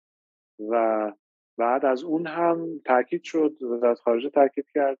نکرد و بعد از اون هم تاکید شد، وزارت خارجه تاکید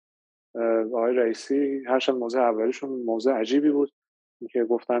کرد، آقای رئیسی هرچند موضع اولیشون موضع عجیبی بود که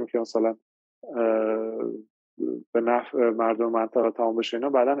گفتن که مثلا به نفع مردم منطقه تمام بشه اینا،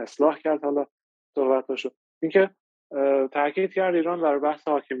 بعدن اصلاح کرد حالا صحبتاشو، اینکه تاکید کرد ایران برای بحث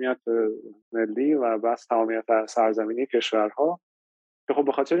حاکمیت ملی و بحث تمامیت سرزمینی کشورها، که خب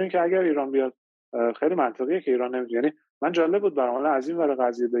به خاطر اینکه اگر ایران بیاد خیلی منطقیه که ایران نمیتونه، یعنی من جالب بود برام از این ور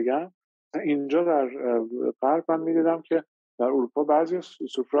قضیه بگم، اینجا در غرب من میدیدم که در اروپا بعضی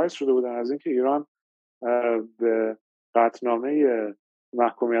سورپرایز شده بودن از اینکه ایران به قطعنامه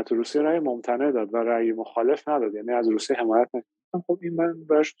محکومیت روسیه رأی ممتنع داد و رأی مخالف نداد، یعنی از روسیه حمایت نکرد. خب این من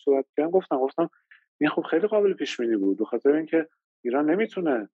براش صحبت کردم، گفتم این خب خیلی قابل پیش بینی بود، به خاطر اینکه ایران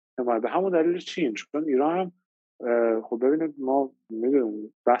نمیتونه حمایت، به همون دلیل چین، چون ایران هم خب ببینید ما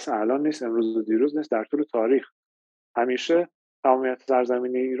میدونیم بحث الان نیست، امروز و دیروز نیست، در طول تاریخ همیشه تمامیت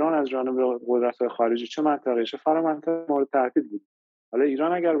سرزمینی ایران از جانب قدرت‌های خارجی چه منطقه‌ای چه فرامنطقه‌ای مورد تهدید بود. حالا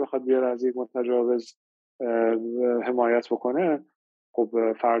ایران اگر بخواد بیاد از یک متجاوز حمایت بکنه،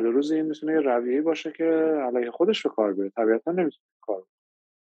 خب فردا روز این میتونه یه رویه‌ای باشه که علیه خودش به کار بره، طبیعتا نمیتونه کار بره.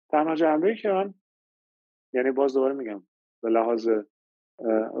 تنها جنبه‌ای که من، یعنی باز دوباره میگم به لحاظ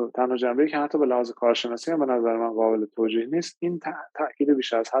تنها جنبه‌ای که حتی به لحاظ کارشناسی هم به نظر من قابل توجیه نیست، این تأکید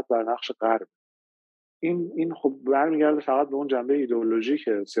بیش از حد بر نقش غرب. این خب برمیگرده فقط به اون جنبه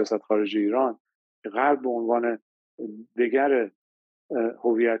ایدئولوژیک سیاست خارجی ایران که غرب به عنوان دگر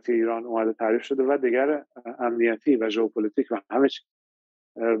هویتی ایران اومده تعریف شده و دگر امنیتی و ژئوپلیتیک و همه چی،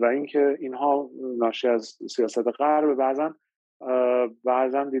 و اینکه اینها ناشی از سیاست غرب.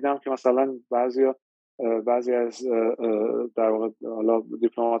 بعضا دیدم که مثلا بعضی از در واقع حالا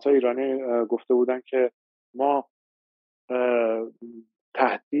دیپلمات‌های ایرانی گفته بودن که ما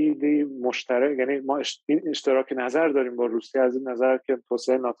تهدیدی مشترک، یعنی ما این اشتراک نظر داریم با روسیه از این نظر که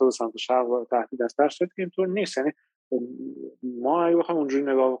توسعه ناتو به سمت شرق و تهدید است، در صورتی که اینطور نیست. یعنی ما اگه بخوایم اونجوری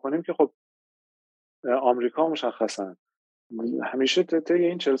نگاه بکنیم که خب آمریکا مشخصا همیشه طی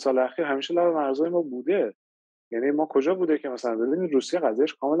این 40 سال اخیر همیشه لب مرزهای ما بوده. یعنی ما کجا بوده که مثلا ببینید روسیه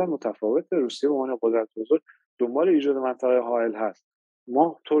قضیهش کاملا متفاوته، روسیه به عنوان قدرت بزرگ دنبال ایجاد منطقه حائل هست،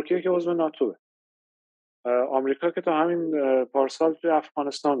 ما ترکیه که عضو ناتوه، آمریکا که تا همین پارسال توی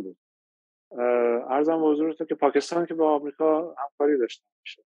افغانستان بود، عرضم به حضورتون که پاکستان که با آمریکا همکاری داشته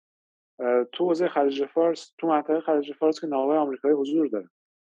میشه، تو حوزه خلیج فارس، تو منطقه خلیج فارس که ناوهای آمریکایی حضور داره،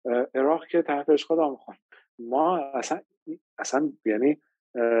 عراق که تحت اشغال آمریکا، ما اصلا یعنی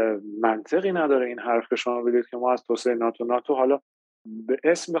منطقی نداره این حرف که شما بگید که ما از توسعه ناتو حالا به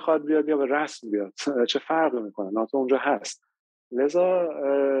اسم بخواد بیاد یا به رسم بیاد چه فرقی میکنه، ناتو اونجا هست. لذا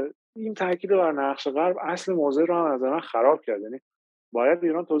این تاکید بر نقش غرب اصل موضوع رو هم از من خراب کرد. یعنی باید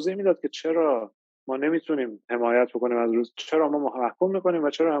ایران توضیح میداد که چرا ما نمیتونیم حمایت بکنیم از روز، چرا ما محکوم میکنیم و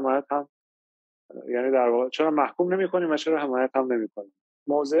چرا حمایت هم، یعنی در واقع چرا محکوم نمیکنیم و چرا حمایت هم نمیکنیم.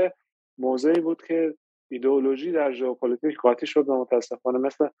 موضعی بود که ایدئولوژی در ژئوپلیتیک قاطی شد و متاسفانه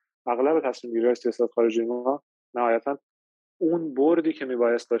مثل اغلب تصمیم گیری‌های سیاست خارجی ما نهایتاً اون بردی که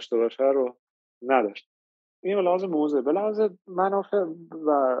میبایست داشته باشه رو نداشت. این به لحاظ موضع، به لحاظ منافع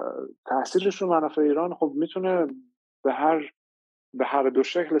و تاثیرش رو منافع ایران خب میتونه به هر دو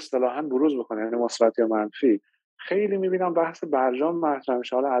شکل اصطلاحاً بروز بکنه، یعنی مثبت یا منفی. خیلی میبینم بحث برجام مطرح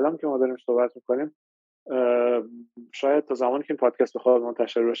میشه. حالا الان که ما داریم صحبت میکنیم شاید تا زمانی که این پادکست بخواد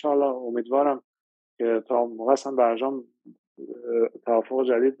منتشر بشه، حالا امیدوارم که تا موقع اصلا برجام توافق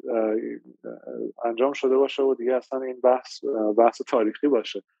جدید انجام شده باشه و دیگه اصلا این بحث تاریخی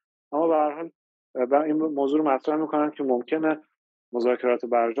باشه. اما به هر حال این موضوع رو مطرح میکنن که ممکنه مذاکرات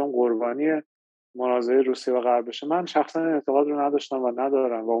برجام قربانی منازعه روسیه و غرب بشه. من شخصا این اعتقاد رو نداشتم و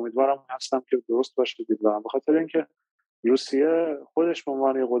ندارم و امیدوارم هستم که درست باشه دیدم، به خاطر اینکه روسیه خودش به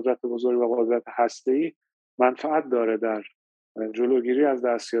عنوان قدرت بزرگ و قدرت هسته‌ای منفعت داره در جلوگیری از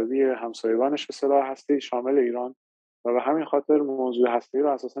دستیابی همسایگانش به سلاح هسته‌ای شامل ایران و به همین خاطر موضوع هسته‌ای رو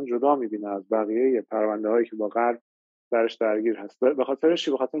اساساً جدا می‌بینه از بقیه پرونده‌هایی که با غرب درش درگیر هست. به خاطر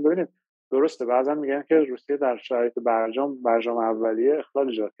چی؟ به خاطر ببینید درسته بعضا میگن که روسیه در شرایط برجام اولیه اخلال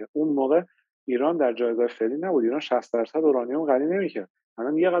ایجاد کرد. اون موقع ایران در جایگاه فعلی نبود. ایران 60% اورانیوم غنی نمی‌کرد.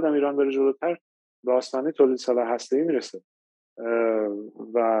 الان یه قدم ایران بره جلوتر به آستانه تولید سلاح هسته‌ای میرسه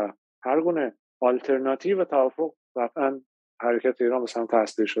و هر گونه آلترناتیو و توافق قطعاً حرکت ایران به سمت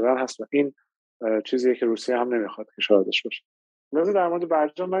هسته‌ای شدن هست و این چیزیه که روسیه هم نمیخواد که شاهدش باشه. لذا در مورد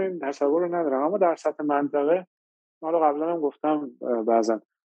برجام من این تصور رو ندارم، اما در سطح منطقه حالا قبلا هم گفتم بعضا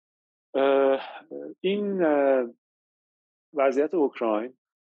این وضعیت اوکراین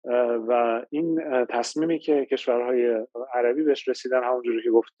و این تصمیمی که کشورهای عربی بهش رسیدن همونجوری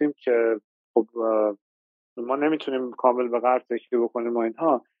که گفتیم که خب ما نمیتونیم کامل به غرب تکیه بکنیم و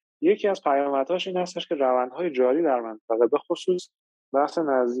اینها، یکی از پیامدهاش این هستش که روندهای جاری در منطقه به خصوص بحث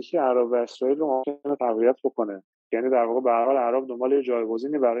نزدیکی عرب و اسرائیل رو ممکنه تقویت بکنه. یعنی در واقع به هر حال عرب دنبال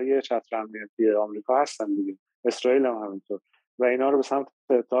جایگزینی برای چتر امنیتی آمریکا هستن دیگه، اسرائیل هم همینطور و اینا رو به سمت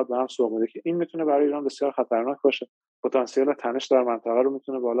اتحاد به هم سوق میده که این میتونه برای ایران بسیار خطرناک باشه، پتانسیل تنش در منطقه رو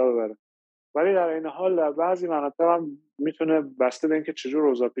میتونه بالا ببره. ولی در این حال در بعضی مناطق هم میتونه بسته به اینکه چجور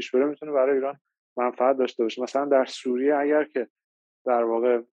اوضاع پیش بره میتونه برای ایران منفعت داشته باشه. مثلا در سوریه اگر که در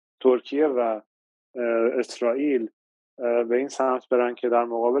واقع ترکیه و اسرائیل به این سمت برن که در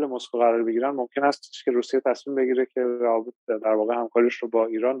مقابل مسکو قرار بگیرن، ممکن است که روسیه تصمیم بگیره که در واقع همکاریش رو با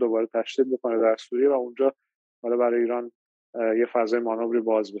ایران دوباره تشدید بکنه در سوریه و اونجا حالا برای ایران یه فضای مانوری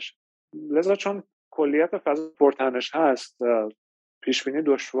باز بشه. لذا چون کلیت فضا پرتنش هست پیش بینی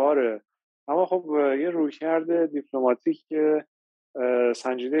دشواره، اما خب یه رویکرد دیپلماتیک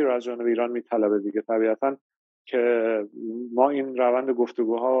سنجیده‌ای رو از جانب ایران میطلبه دیگه طبیعتاً که ما این روند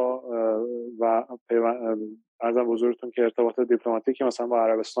گفتگوها و عرضم بزرگتون که ارتباط دیپلماتیکی مثلا با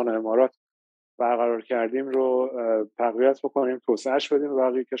عربستان و امارات برقرار کردیم رو تقویت بکنیم، توسعهش بدیم به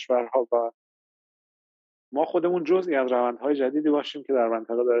بقیه کشورها و ما خودمون جزئی از روندهای جدیدی باشیم که در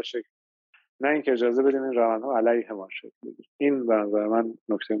منطقه داره شکل، نه اینکه اجازه بدیم این روندها علیه ما شکل بگیره. این به نظر من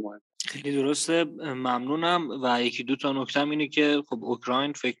نکته مهم. خیلی درسته، ممنونم. و یکی دو تا نکته اینه که خب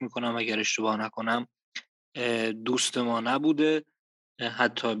اوکراین فکر میکنم اگر اشتباه نکنم دوست ما نبوده،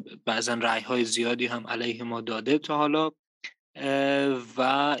 حتی بعضا رأی‌های زیادی هم علیه ما داده تا حالا، و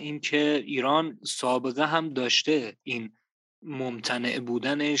اینکه ایران سابقه هم داشته این ممتنع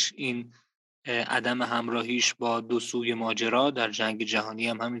بودنش، این عدم همراهیش با دو سوی ماجرا در جنگ جهانی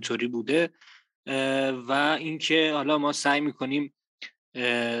هم همینطوری بوده و اینکه حالا ما سعی میکنیم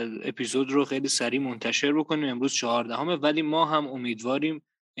اپیزود رو خیلی سریع منتشر بکنیم. امروز 14 ولی ما هم امیدواریم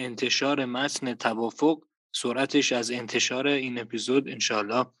انتشار متن توافق سرعتش از انتشار این اپیزود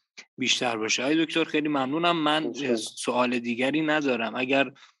انشالله بیشتر باشه. آقای دکتر خیلی ممنونم. من سوال دیگری ندارم،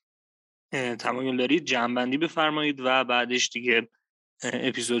 اگر تمایل دارید جمع‌بندی بفرمایید و بعدش دیگه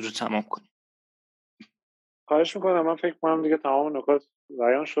اپیزود رو تمام کنیم. خواهش میکنم. من فکر کنم دیگه تمام نکات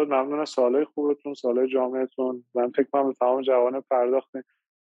بیان شد. ممنون از سوالای خوبتون، سوالای جامعتون. من فکر کنم تمام جوانب پرداختیم.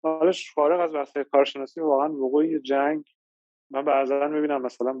 حالا فارغ از بحث کارشناسی، واقعا وقوع جنگ من بعضا میبینم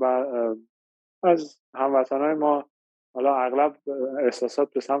مثلا از هموطنای ما حالا اغلب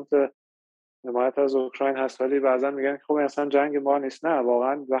احساسات به سمت حمایت از اوکراین هست، ولی بعضا میگن خب اصلا جنگ ما نیست. نه،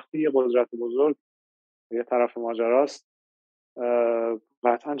 واقعا وقتی یه قدرت بزرگ یه طرف ماجراست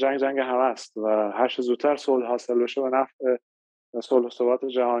قطعا جنگ همه است و هر چه زودتر صلح حاصل بشه و نفع صلح و ثبات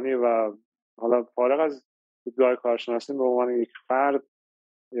جهانی و حالا فارغ از دیدگاه کارشناسی به عنوان یک فرد،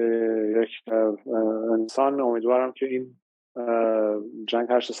 یک انسان، امیدوارم که این جنگ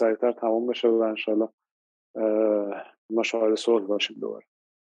هر چه سریعتر تمام بشه و انشالله ما شاهد صلح باشیم دوباره.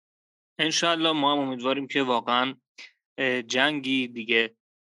 انشالله ما هم امیدواریم که واقعا جنگی دیگه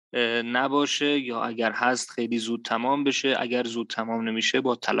نباشه، یا اگر هست خیلی زود تمام بشه، اگر زود تمام نمیشه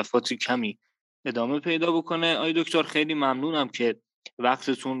با تلفات کمی ادامه پیدا بکنه. آقای دکتر خیلی ممنونم که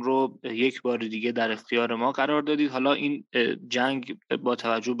وقتتون رو یک بار دیگه در اختیار ما قرار دادید. حالا این جنگ با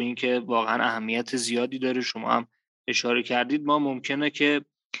توجه به اینکه واقعا اهمیت زیادی داره، شما هم اشاره کردید، ما ممکنه که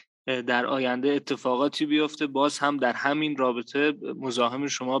در آینده اتفاقاتی بیفته باز هم در همین رابطه مزاحم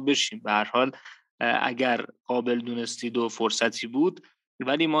شما بشیم. به هر حال اگر قابل دونستید و فرصتی بود،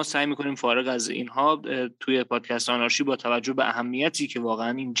 ولی ما سعی میکنیم فارغ از اینها توی پادکست آنارشی با توجه به اهمیتی که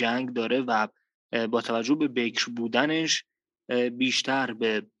واقعا این جنگ داره و با توجه به بکر بودنش بیشتر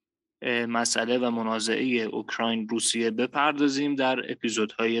به مسئله و منازعه اوکراین روسیه بپردازیم در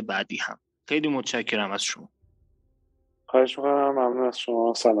اپیزودهای بعدی هم. خیلی متشکرم از شما. خواهش میکنم. ممنون از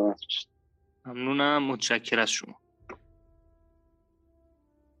شما. سلامت باشید. ممنونم. متشکر از شما.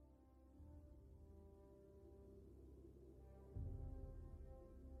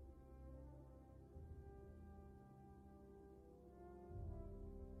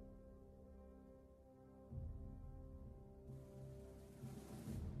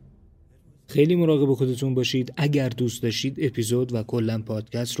 خیلی مراقب خودتون باشید. اگر دوست داشتید اپیزود و کلا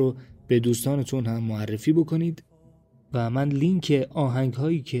پادکست رو به دوستانتون هم معرفی بکنید و من لینک آهنگ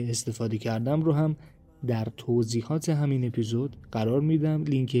هایی که استفاده کردم رو هم در توضیحات همین اپیزود قرار میدم.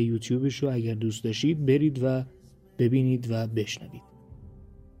 لینک یوتیوبش رو اگر دوست داشتید برید و ببینید و بشنوید.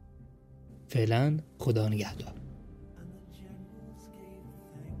 فعلا خدا نگهدار.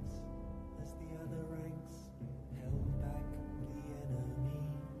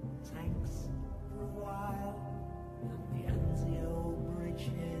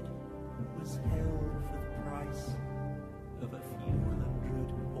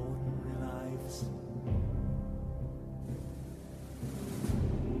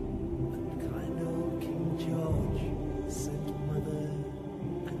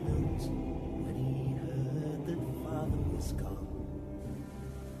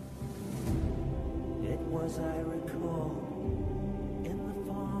 As I recall, in the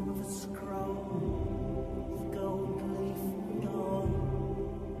form of a scroll with gold leaf and all.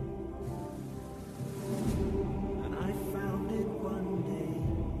 And I found it one day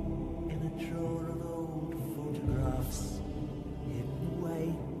in a drawer of old photographs hidden away.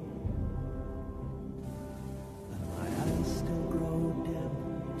 And my eyes still grow dim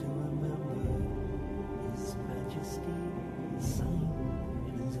to remember His Majesty signed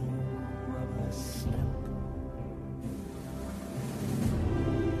in his own rubber stamp.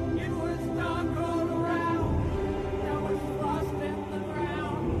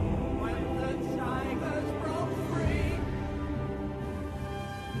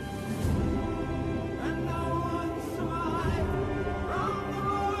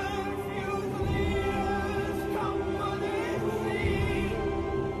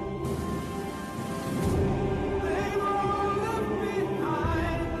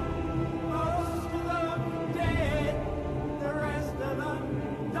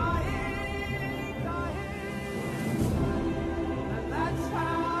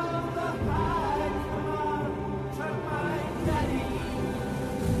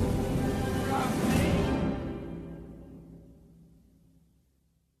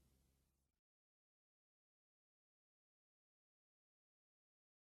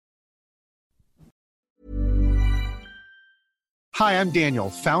 Hi, I'm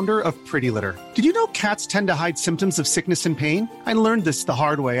Daniel, founder of Pretty Litter. Did you know cats tend to hide symptoms of sickness and pain? I learned this the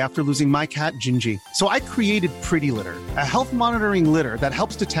hard way after losing my cat, Gingy. So I created Pretty Litter, a health monitoring litter that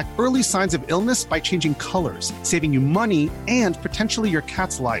helps detect early signs of illness by changing colors, saving you money and potentially your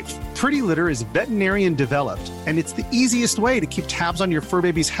cat's life. Pretty Litter is veterinarian developed, and it's the easiest way to keep tabs on your fur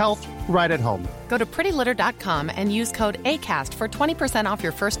baby's health right at home. Go to prettylitter.com and use code ACAST for 20% off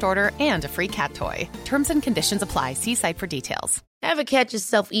your first order and a free cat toy. Terms and conditions apply. See site for details. Ever catch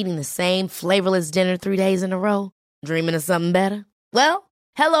yourself eating the same flavorless dinner 3 days in a row? Dreaming of something better? Well,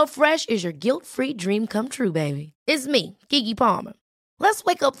 HelloFresh is your guilt-free dream come true, baby. It's me, Keke Palmer. Let's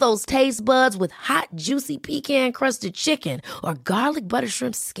wake up those taste buds with hot, juicy pecan-crusted chicken or garlic butter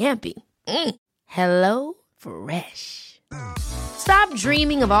shrimp scampi. HelloFresh. Stop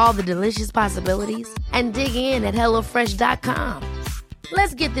dreaming of all the delicious possibilities and dig in at HelloFresh.com.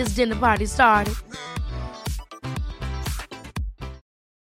 Let's get this dinner party started.